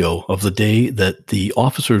audio of the day that the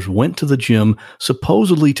officers went to the gym,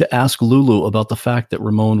 supposedly to ask Lulu about the fact that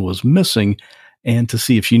Ramon was missing and to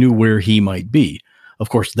see if she knew where he might be. Of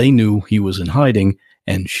course, they knew he was in hiding,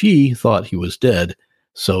 and she thought he was dead,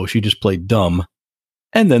 so she just played dumb,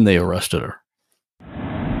 and then they arrested her.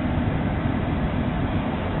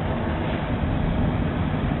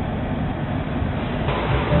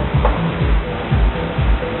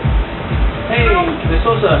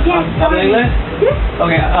 Sosa, yes, ¿habla inglés? Yes.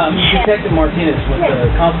 Okay, Detective Martinez with the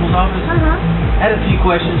constable's office. I had a few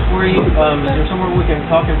questions for you. Is there somewhere we can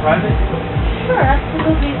talk in private? Sure,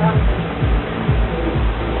 absolutely.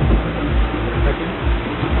 Thank you.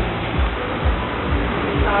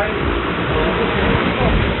 Sorry.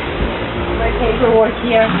 My paperwork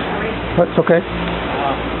here. That's okay.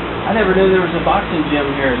 I never knew there was a boxing gym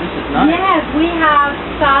here. This is nice. Yes, we have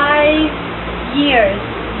 5 years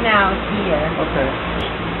now here. Okay.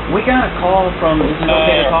 We got a call from, is it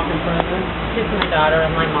okay to talk in front of them? Just my daughter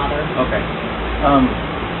and my mother. Okay.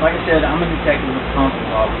 Like I said, I'm a detective with the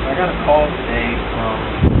constable's office. I got a call today from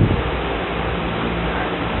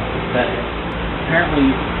that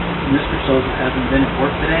apparently Mr. Sosa hasn't been at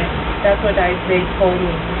work today. That's what they told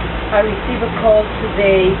me. I received a call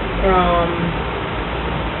today from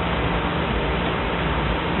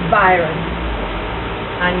Byron.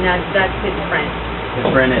 and that's his friend. His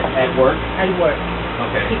friend at work? At work.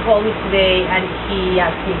 Okay. He called me today and he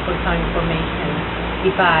asked me for some information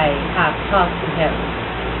if I have talked to him.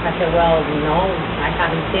 I said, well, no, I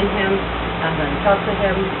haven't seen him. I haven't talked to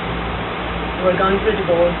him. We're going through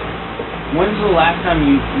divorce. When's the last time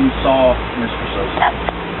you saw Mr. Sosa?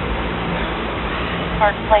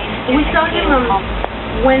 We saw him on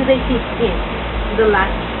Wednesday 15th, the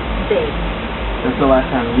last day. That's the last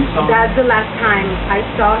time you saw him? That's the last time I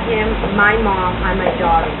saw him, my mom, and my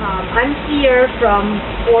daughter. I'm here from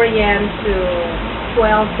 4 a.m. to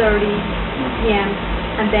 12:30 p.m.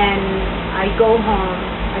 And then I go home,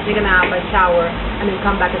 I take a nap, I shower, and then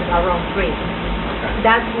come back at around 3. Okay.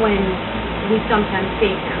 That's when we sometimes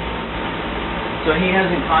see him. So he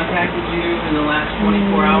hasn't contacted you in the last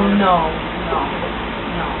 24 hours? No.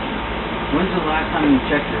 When's the last time you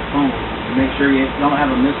checked your phone to make sure you don't have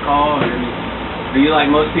a missed call? Or are you like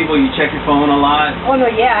most people, you check your phone a lot? Oh, no,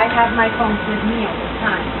 yeah, I have my phone with me all the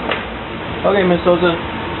time. Okay, Ms. Sosa,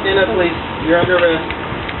 stand up, please. You're under arrest.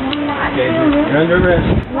 Okay, you're under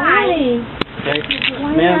arrest. Why? Okay.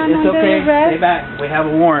 Ma'am, it's okay. Stay back. We have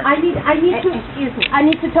a warrant. I need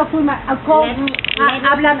to talk with my call.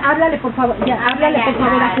 Háblale, por favor. Ya, háblale, por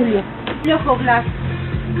favor, a Julio.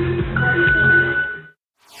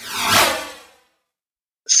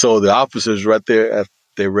 So the officers right there,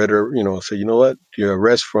 they read her, said, you know what, your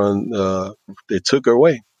arrest from, they took her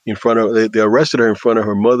away they arrested her in front of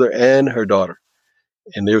her mother and her daughter.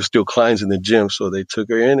 And they were still clients in the gym. So they took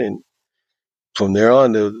her in, and from there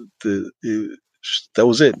on, that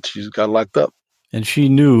was it. She got locked up. And she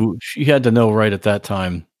had to know right at that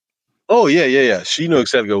time. Oh, yeah. She knew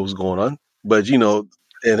exactly what was going on. But,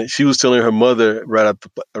 and she was telling her mother right at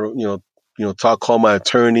call my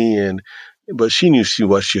attorney, but she knew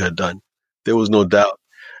what she had done. There was no doubt.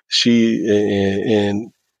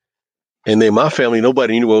 And then my family,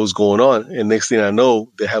 nobody knew what was going on. And next thing I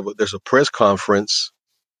know, there's a press conference,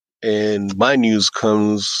 and my news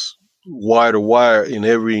comes wire to wire in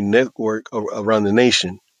every network around the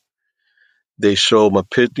nation. They show my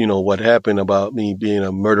what happened about me being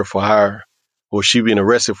a murder for hire, or she being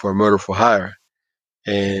arrested for a murder for hire.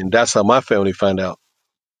 And that's how my family found out,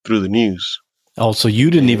 through the news. Oh, so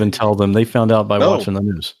you didn't even tell them. They found out by watching the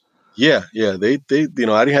news. Yeah. They I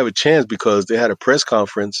didn't have a chance because they had a press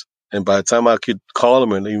conference. And by the time I could call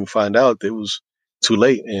them and even find out, it was too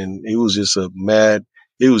late. And it was just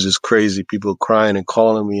it was just crazy. People crying and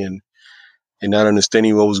calling me and not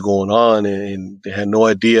understanding what was going on. And they had no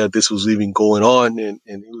idea this was even going on. And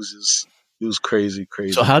it was crazy.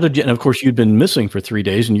 So how did you, and of course you'd been missing for 3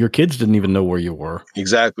 days and your kids didn't even know where you were.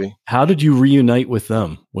 Exactly. How did you reunite with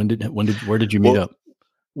them? Where did you meet up?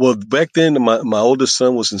 Well, back then my oldest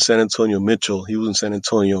son was in San Antonio, Mitchell. He was in San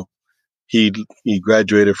Antonio. He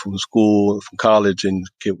graduated from school, from college, and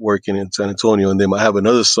kept working in San Antonio. And then I have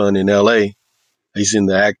another son in L.A. He's in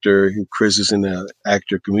the actor. Chris is in the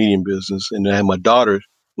actor-comedian business. And I had my daughter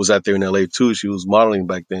was out there in L.A. too. She was modeling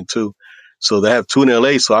back then too. So they have two in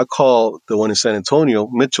L.A. So I called the one in San Antonio,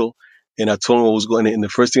 Mitchell, and I told him what was going on. And the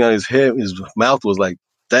first thing on his mouth was like,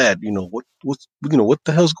 "Dad, what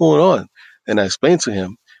the hell's going on?" And I explained to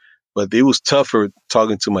him, but it was tougher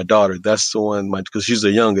talking to my daughter. That's the one, because she's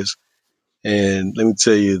the youngest. And let me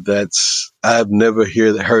tell you, I've never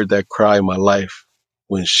heard that cry in my life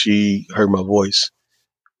when she heard my voice,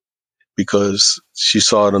 because she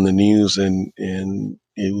saw it on the news and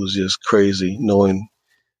it was just crazy knowing,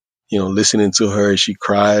 listening to her. She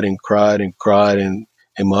cried and cried and cried. And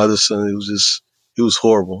my other son, it was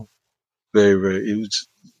horrible. Very, very, it was,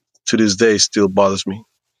 to this day, still bothers me.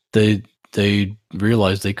 They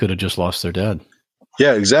realized they could have just lost their dad.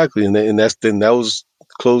 Yeah, exactly. And that was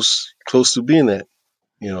close to being that,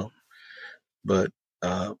 but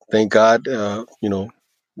thank God,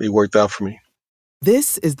 it worked out for me.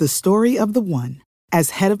 This is the story of the one.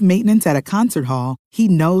 As head of maintenance at a concert hall, he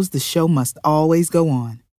knows the show must always go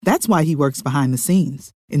on. That's why he works behind the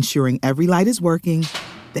scenes, ensuring every light is working,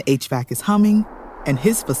 the HVAC is humming, and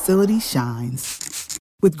his facility shines.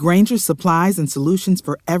 With Grainger's supplies and solutions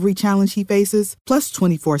for every challenge he faces, plus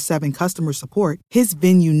 24/7 customer support, his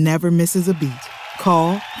venue never misses a beat.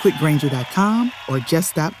 Call quickgrainger.com or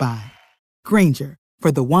just stop by. Grainger,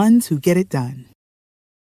 for the ones who get it done.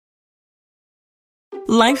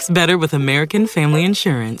 Life's better with American Family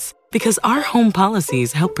Insurance, because our home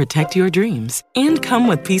policies help protect your dreams and come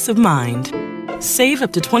with peace of mind. Save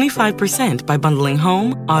up to 25% by bundling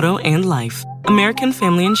home, auto, and life. American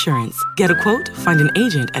Family Insurance. Get a quote, find an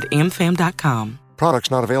agent at amfam.com.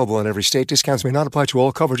 products not available in every state. Discounts may not apply to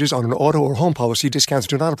all coverages on an auto or home policy. Discounts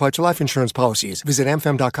do not apply to life insurance policies. Visit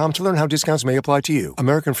amfam.com to learn how discounts may apply to you.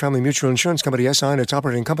 American Family Mutual Insurance Company, SI, and its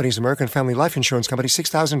operating companies, American Family Life Insurance Company,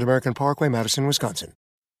 6000 American Parkway, Madison, Wisconsin.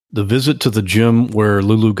 The visit to the gym where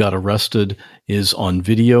Lulu got arrested is on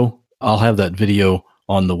video. I'll have that video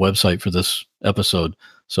on the website for this episode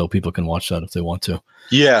so people can watch that if they want to.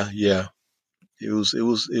 Yeah. It was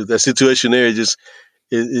that situation there.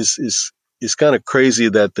 It's kind of crazy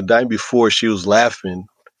that the night before she was laughing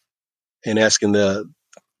and asking the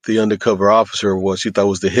undercover officer what she thought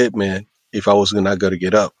was the hitman if I was not going to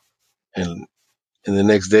get up, and the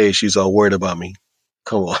next day she's all worried about me.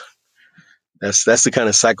 Come on, that's the kind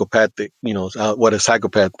of psychopathic, what a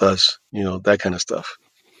psychopath does, that kind of stuff.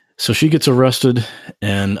 So she gets arrested,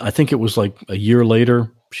 and I think it was like a year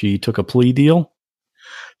later she took a plea deal.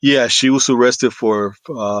 Yeah, she was arrested for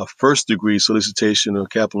first-degree solicitation of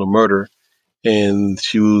capital murder, and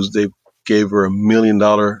they gave her $1 million.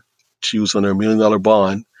 She was under $1 million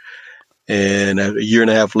bond, and a year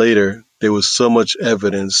and a half later, there was so much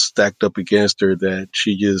evidence stacked up against her that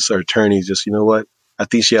her attorneys just, you know what? I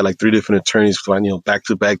think she had like 3 different attorneys, back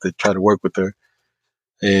to back to try to work with her,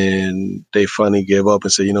 and they finally gave up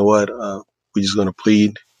and said, you know what? We're just going to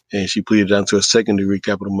plead, and she pleaded down to a second-degree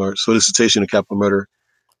capital murder, solicitation of capital murder.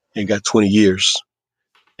 And got 20 years.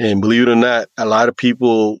 And believe it or not, a lot of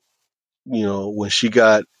people, when she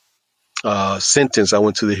got sentenced, I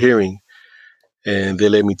went to the hearing and they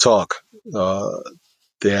let me talk.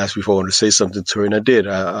 They asked me if I wanted to say something to her, and I did.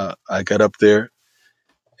 I got up there,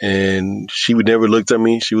 and she would never looked at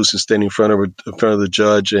me. She was just standing in front of the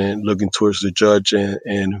judge and looking towards the judge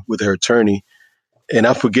and with her attorney. And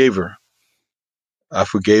I forgave her.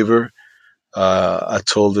 I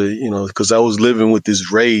told her, because I was living with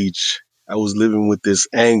this rage. I was living with this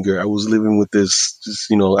anger. I was living with this,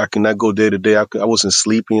 I cannot go day to day. I wasn't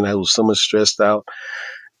sleeping. I was so much stressed out.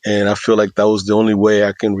 And I feel like that was the only way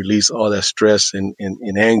I can release all that stress and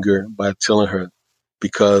anger by telling her.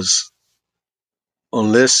 Because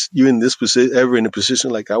unless you're in this position, ever in a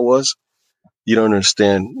position like I was, you don't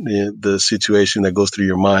understand the situation that goes through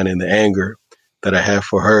your mind and the anger that I have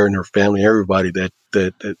for her and her family, everybody that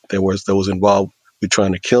was involved with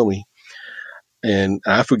trying to kill me. And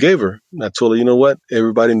I forgave her. I told her, you know what?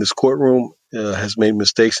 Everybody in this courtroom has made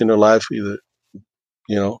mistakes in their life. Either,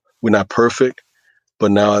 we're not perfect, but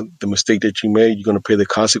now the mistake that you made, you're going to pay the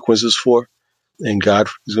consequences for, and God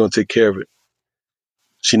is going to take care of it.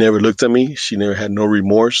 She never looked at me. She never had no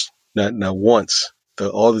remorse, not once.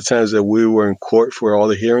 All the times that we were in court for all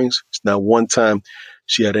the hearings, not one time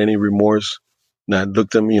she had any remorse. Not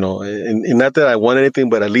looked at me, and not that I want anything,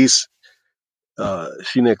 but at least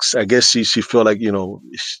I guess she felt like,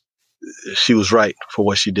 she was right for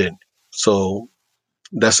what she did. So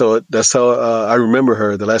that's how I remember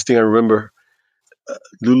her. The last thing I remember,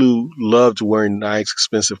 Lulu loved wearing nice,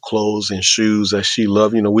 expensive clothes and shoes that she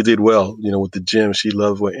loved. We did well, with the gym. She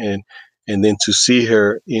loved and then to see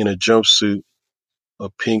her in a jumpsuit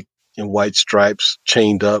of pink and white stripes,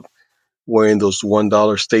 chained up, wearing those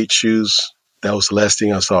 $1 state shoes. That was the last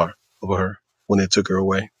thing I saw of her when they took her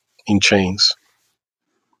away in chains.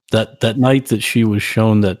 That night that she was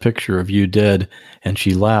shown that picture of you dead and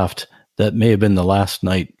she laughed, that may have been the last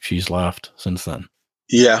night she's laughed since then.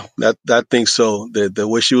 Yeah, I think so. The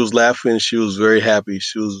way she was laughing, she was very happy.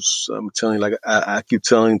 She was, I'm telling you, like I keep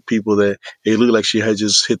telling people that it looked like she had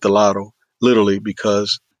just hit the lotto, literally,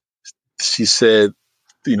 because she said,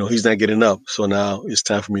 he's not getting up. So now it's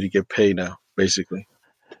time for me to get paid now, basically.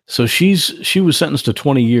 So she was sentenced to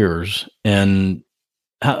 20 years, and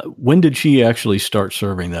when did she actually start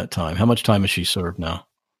serving that time? How much time has she served now?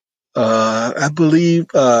 I believe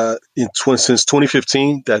since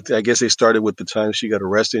 2015. That I guess they started with the time she got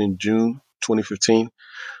arrested in June 2015.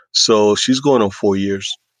 So she's going on 4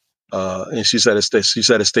 years, and she's at a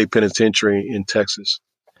state penitentiary in Texas.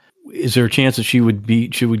 Is there a chance that she would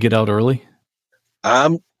get out early?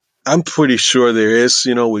 I'm pretty sure there is,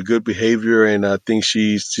 with good behavior, and I think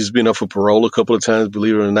she's been up for parole a couple of times.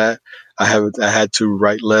 Believe it or not, I had to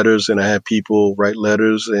write letters, and I had people write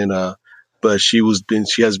letters, and but she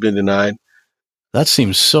has been denied. That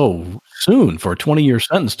seems so soon for a 20-year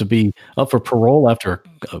sentence to be up for parole after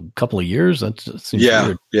a couple of years. That seems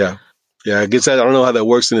weird. Yeah. I guess I don't know how that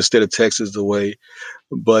works in the state of Texas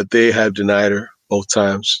but they have denied her both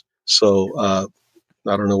times. So I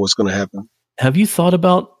don't know what's going to happen. Have you thought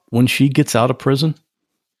about when she gets out of prison?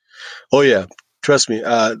 Oh, yeah. Trust me.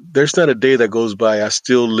 There's not a day that goes by. I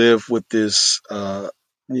still live with this, not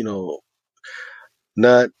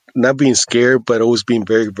being scared, but always being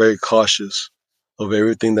very, very cautious of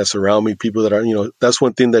everything that's around me. People that are, that's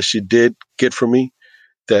one thing that she did get from me,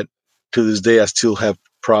 that to this day I still have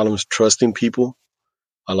problems trusting people,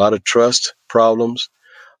 a lot of trust problems.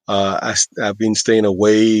 I've been staying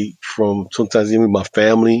away from sometimes even my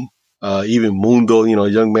family, even Mundo, a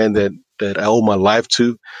young man that I owe my life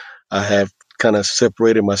to. I have kind of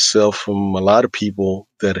separated myself from a lot of people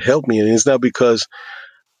that help me. And it's not because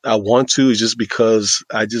I want to, it's just because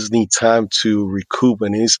I just need time to recoup.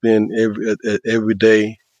 And it's been every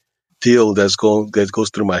day deal that goes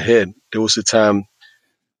through my head. There was a time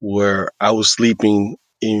where I was sleeping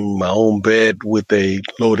in my own bed with a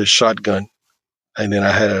loaded shotgun. And then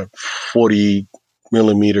I had a 40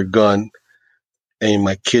 millimeter gun in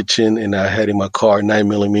my kitchen, and I had in my car 9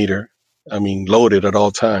 millimeter. I mean, loaded at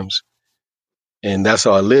all times. And that's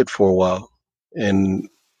how I lived for a while. And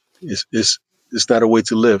it's not a way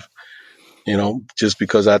to live, just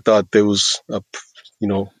because I thought there was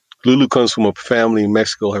Lulu comes from a family in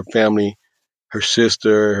Mexico. Her family, her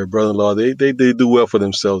sister, her brother-in-law, they do well for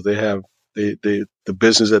themselves. They have the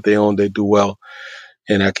business that they own, they do well.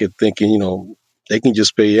 And I kept thinking, they can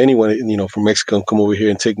just pay anyone, from Mexico and come over here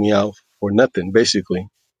and take me out for nothing, basically.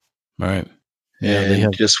 Right. Yeah.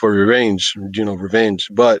 And just for revenge.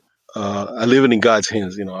 But I live it in God's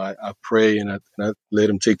hands. I pray and I let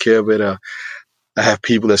him take care of it. I have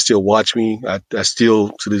people that still watch me. I still,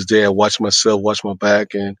 to this day, I watch myself, watch my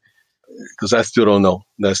back, and because I still don't know.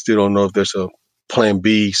 I still don't know if there's a plan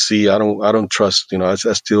B, C. I don't trust. I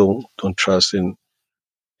still don't trust. And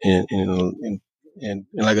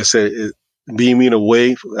like I said, being me in a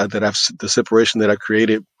way that the separation that I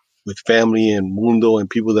created with family and Mundo and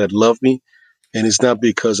people that love me, and it's not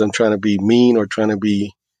because I'm trying to be mean or trying to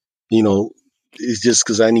be, it's just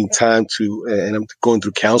because I need time to, and I'm going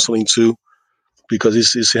through counseling too, because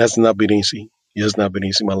it has not been easy. It has not been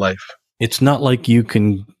easy in my life. It's not like you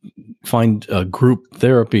can find a group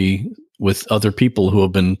therapy with other people who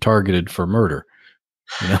have been targeted for murder.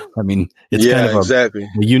 I mean, it's kind of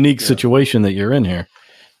a unique situation that you're in here.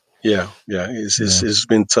 Yeah. It's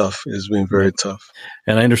been tough. It's been very tough.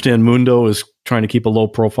 And I understand Mundo is trying to keep a low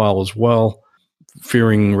profile as well,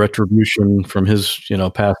 fearing retribution from his,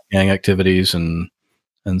 past gang activities and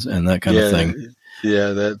that kind of thing.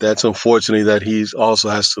 Yeah, that's unfortunately that he's also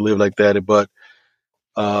has to live like that. But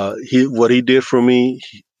what he did for me,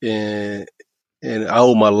 and I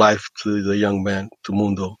owe my life to the young man, to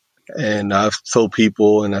Mundo. And I've told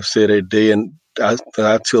people, and I've said every day, and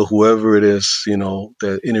I tell whoever it is,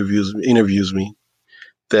 that interviews me,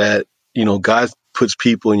 that, God puts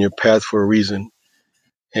people in your path for a reason.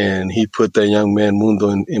 And he put that young man,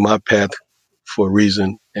 Mundo, in my path for a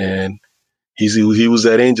reason. And he was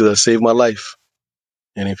that angel that saved my life.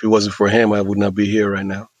 And if it wasn't for him, I would not be here right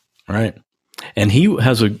now. Right. And he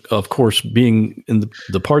has of course, being in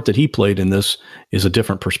the part that he played in this is a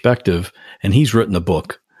different perspective. And he's written a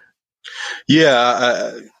book.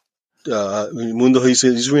 Yeah. Mundo,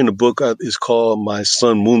 he's written a book. It's called My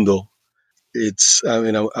Son Mundo.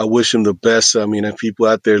 I wish him the best. If people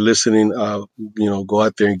out there listening, go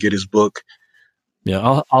out there and get his book.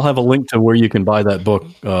 Yeah, I'll have a link to where you can buy that book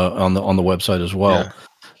on the website as well. Yeah.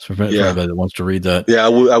 So for anybody that wants to read that. Yeah,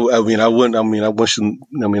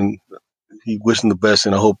 he wished him the best,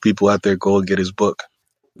 and I hope people out there go and get his book.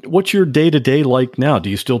 What's your day-to-day like now? Do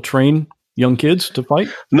you still train young kids to fight?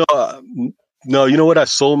 No. You know what? I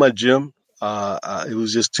sold my gym. It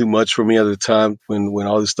was just too much for me at the time when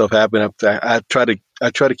all this stuff happened. I tried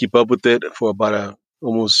to keep up with it for about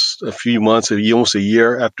almost a few months, almost a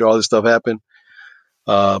year after all this stuff happened.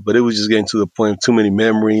 But it was just getting to the point of too many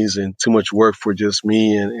memories and too much work for just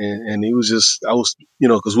me. And it was just, I was,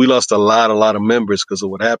 because we lost a lot of members because of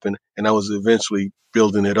what happened. And I was eventually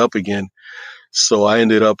building it up again. So I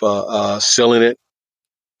ended up selling it.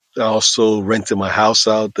 I also rented my house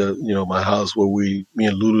out, my house where me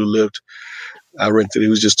and Lulu lived. I rented, it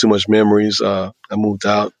was just too much memories. I moved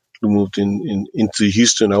out. We moved into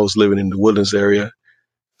Houston. I was living in the Woodlands area.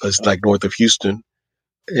 It's like north of Houston.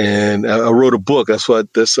 And I wrote a book.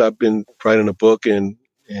 I've been writing a book, and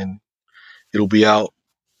it'll be out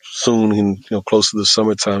soon. And close to the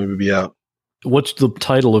summertime, it'll be out. What's the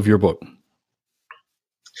title of your book?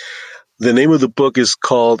 The name of the book is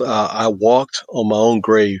called "I Walked on My Own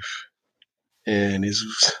Grave," and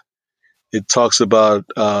it talks about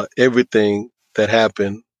everything that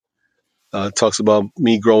happened. It talks about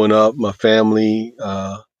me growing up, my family,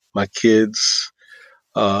 my kids.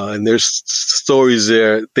 And there's stories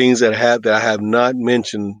there, things that I have not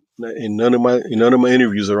mentioned in none of my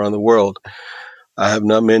interviews around the world. I have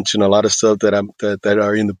not mentioned a lot of stuff that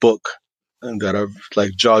are in the book and that are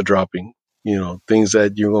like jaw dropping. Things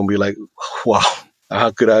that you're gonna be like, wow,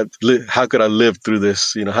 how could I live through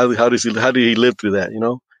this? How did he live through that?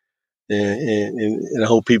 And I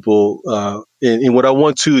hope people, and what I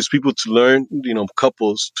want to is people to learn,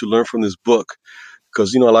 couples to learn from this book,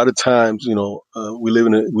 because, a lot of times, we live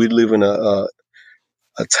in a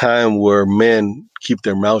time where men keep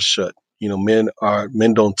their mouths shut. Men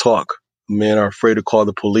don't talk. Men are afraid to call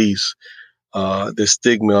the police. The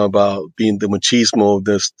stigma about being the machismo,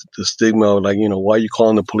 the stigma of why are you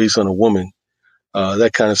calling the police on a woman?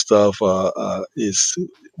 That kind of stuff is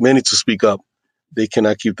men need to speak up. They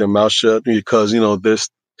cannot keep their mouth shut, because, there's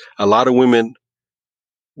a lot of women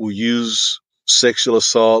will use sexual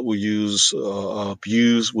assault, will use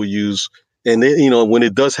abuse, and they, when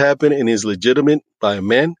it does happen and is legitimate by a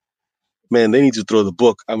man, they need to throw the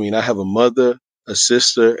book. I mean, I have a mother, a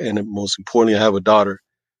sister, and most importantly, I have a daughter.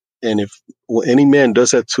 And if any man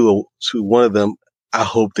does that to one of them, I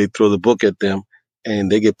hope they throw the book at them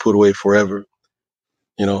and they get put away forever.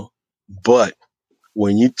 But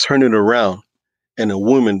when you turn it around and a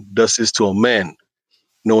woman does this to a man,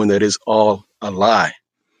 knowing that it's all a lie,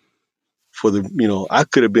 I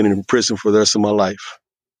could have been in prison for the rest of my life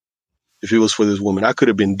if it was for this woman. I could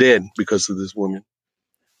have been dead because of this woman.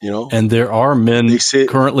 And there are men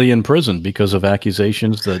currently in prison because of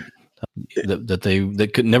accusations that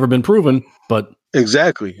could never been proven. But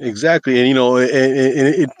exactly, and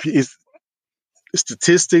it's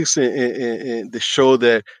statistics and they show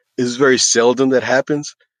that it's very seldom that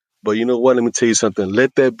happens. But you know what? Let me tell you something.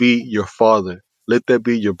 Let that be your father. Let that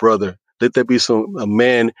be your brother. Let that be a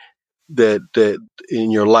man that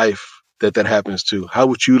in your life that happens to. How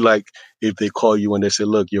would you like if they call you and they say,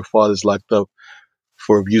 "Look, your father's locked up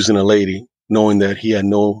for abusing a lady," knowing that he had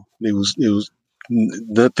it was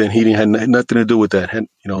nothing. He didn't have nothing to do with that.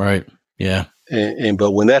 Right? Yeah.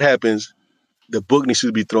 But when that happens, the book needs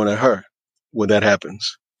to be thrown at her when that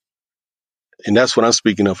happens. And that's what I'm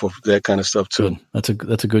speaking of, for that kind of stuff too. Good.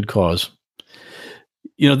 That's a good cause.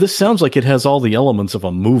 This sounds like it has all the elements of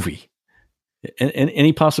a movie. And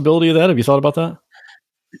any possibility of that? Have you thought about that?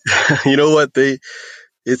 You know what?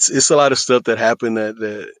 It's a lot of stuff that happened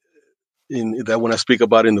that when I speak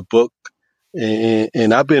about in the book,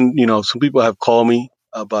 and I've been, some people have called me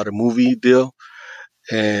about a movie deal,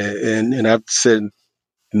 and I've said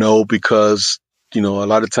no, because a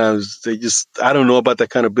lot of times I don't know about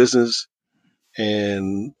that kind of business,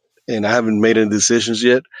 and I haven't made any decisions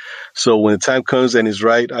yet. So when the time comes and it's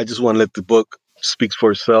right, I just want to let the book speak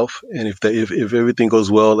for itself. And if everything goes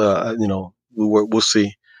well, we'll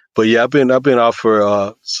see. But yeah, I've been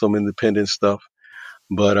offered some independent stuff,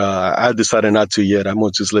 but I decided not to yet. I'm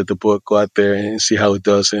gonna just let the book go out there and see how it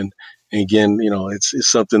does. And again, it's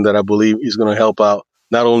something that I believe is going to help out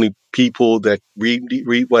not only people that read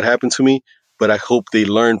what happened to me, but I hope they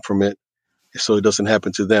learn from it so it doesn't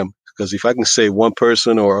happen to them. Because if I can save one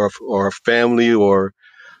person or a family or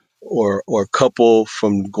a couple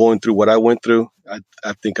from going through what I went through, I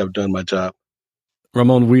think I've done my job.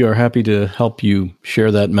 Ramon, we are happy to help you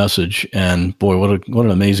share that message. And boy, what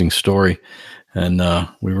an amazing story. And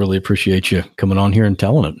we really appreciate you coming on here and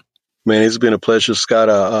telling it. Man, it's been a pleasure, Scott.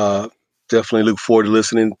 I definitely look forward to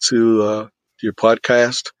listening to your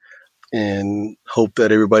podcast, and hope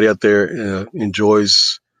that everybody out there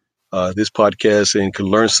enjoys this podcast and can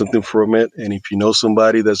learn something from it. And if you know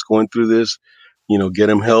somebody that's going through this, get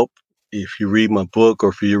them help. If you read my book or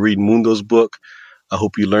if you read Mundo's book, I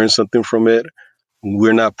hope you learn something from it.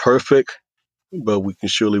 We're not perfect, but we can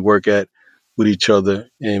surely work with each other.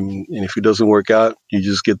 And if it doesn't work out, you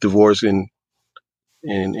just get divorced and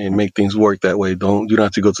make things work that way. You don't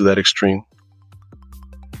have to go to that extreme.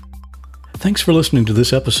 Thanks for listening to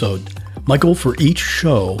this episode. My goal for each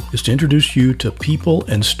show is to introduce you to people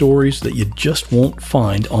and stories that you just won't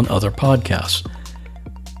find on other podcasts.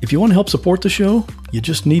 If you want to help support the show, you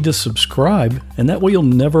just need to subscribe, and that way you'll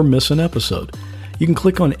never miss an episode. You can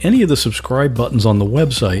click on any of the subscribe buttons on the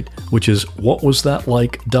website, which is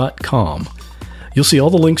whatwasthatlike.com. You'll see all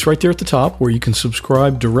the links right there at the top where you can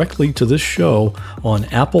subscribe directly to this show on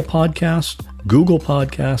Apple Podcasts, Google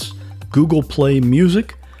Podcasts, Google Play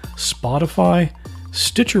Music, Spotify,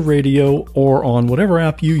 Stitcher Radio, or on whatever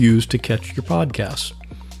app you use to catch your podcasts.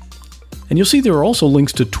 And you'll see there are also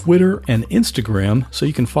links to Twitter and Instagram, so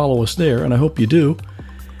you can follow us there, and I hope you do.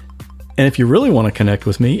 And if you really want to connect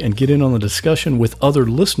with me and get in on the discussion with other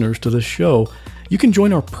listeners to this show, you can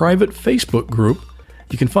join our private Facebook group.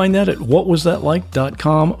 You can find that at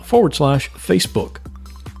whatwasthatlike.com/Facebook.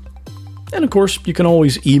 And of course, you can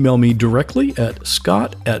always email me directly at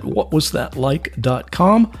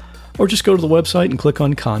scott@whatwasthatlike.com, or just go to the website and click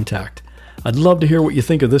on Contact. I'd love to hear what you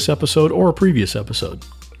think of this episode or a previous episode.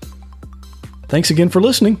 Thanks again for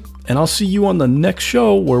listening. And I'll see you on the next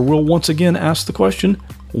show where we'll once again ask the question,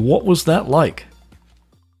 what was that like?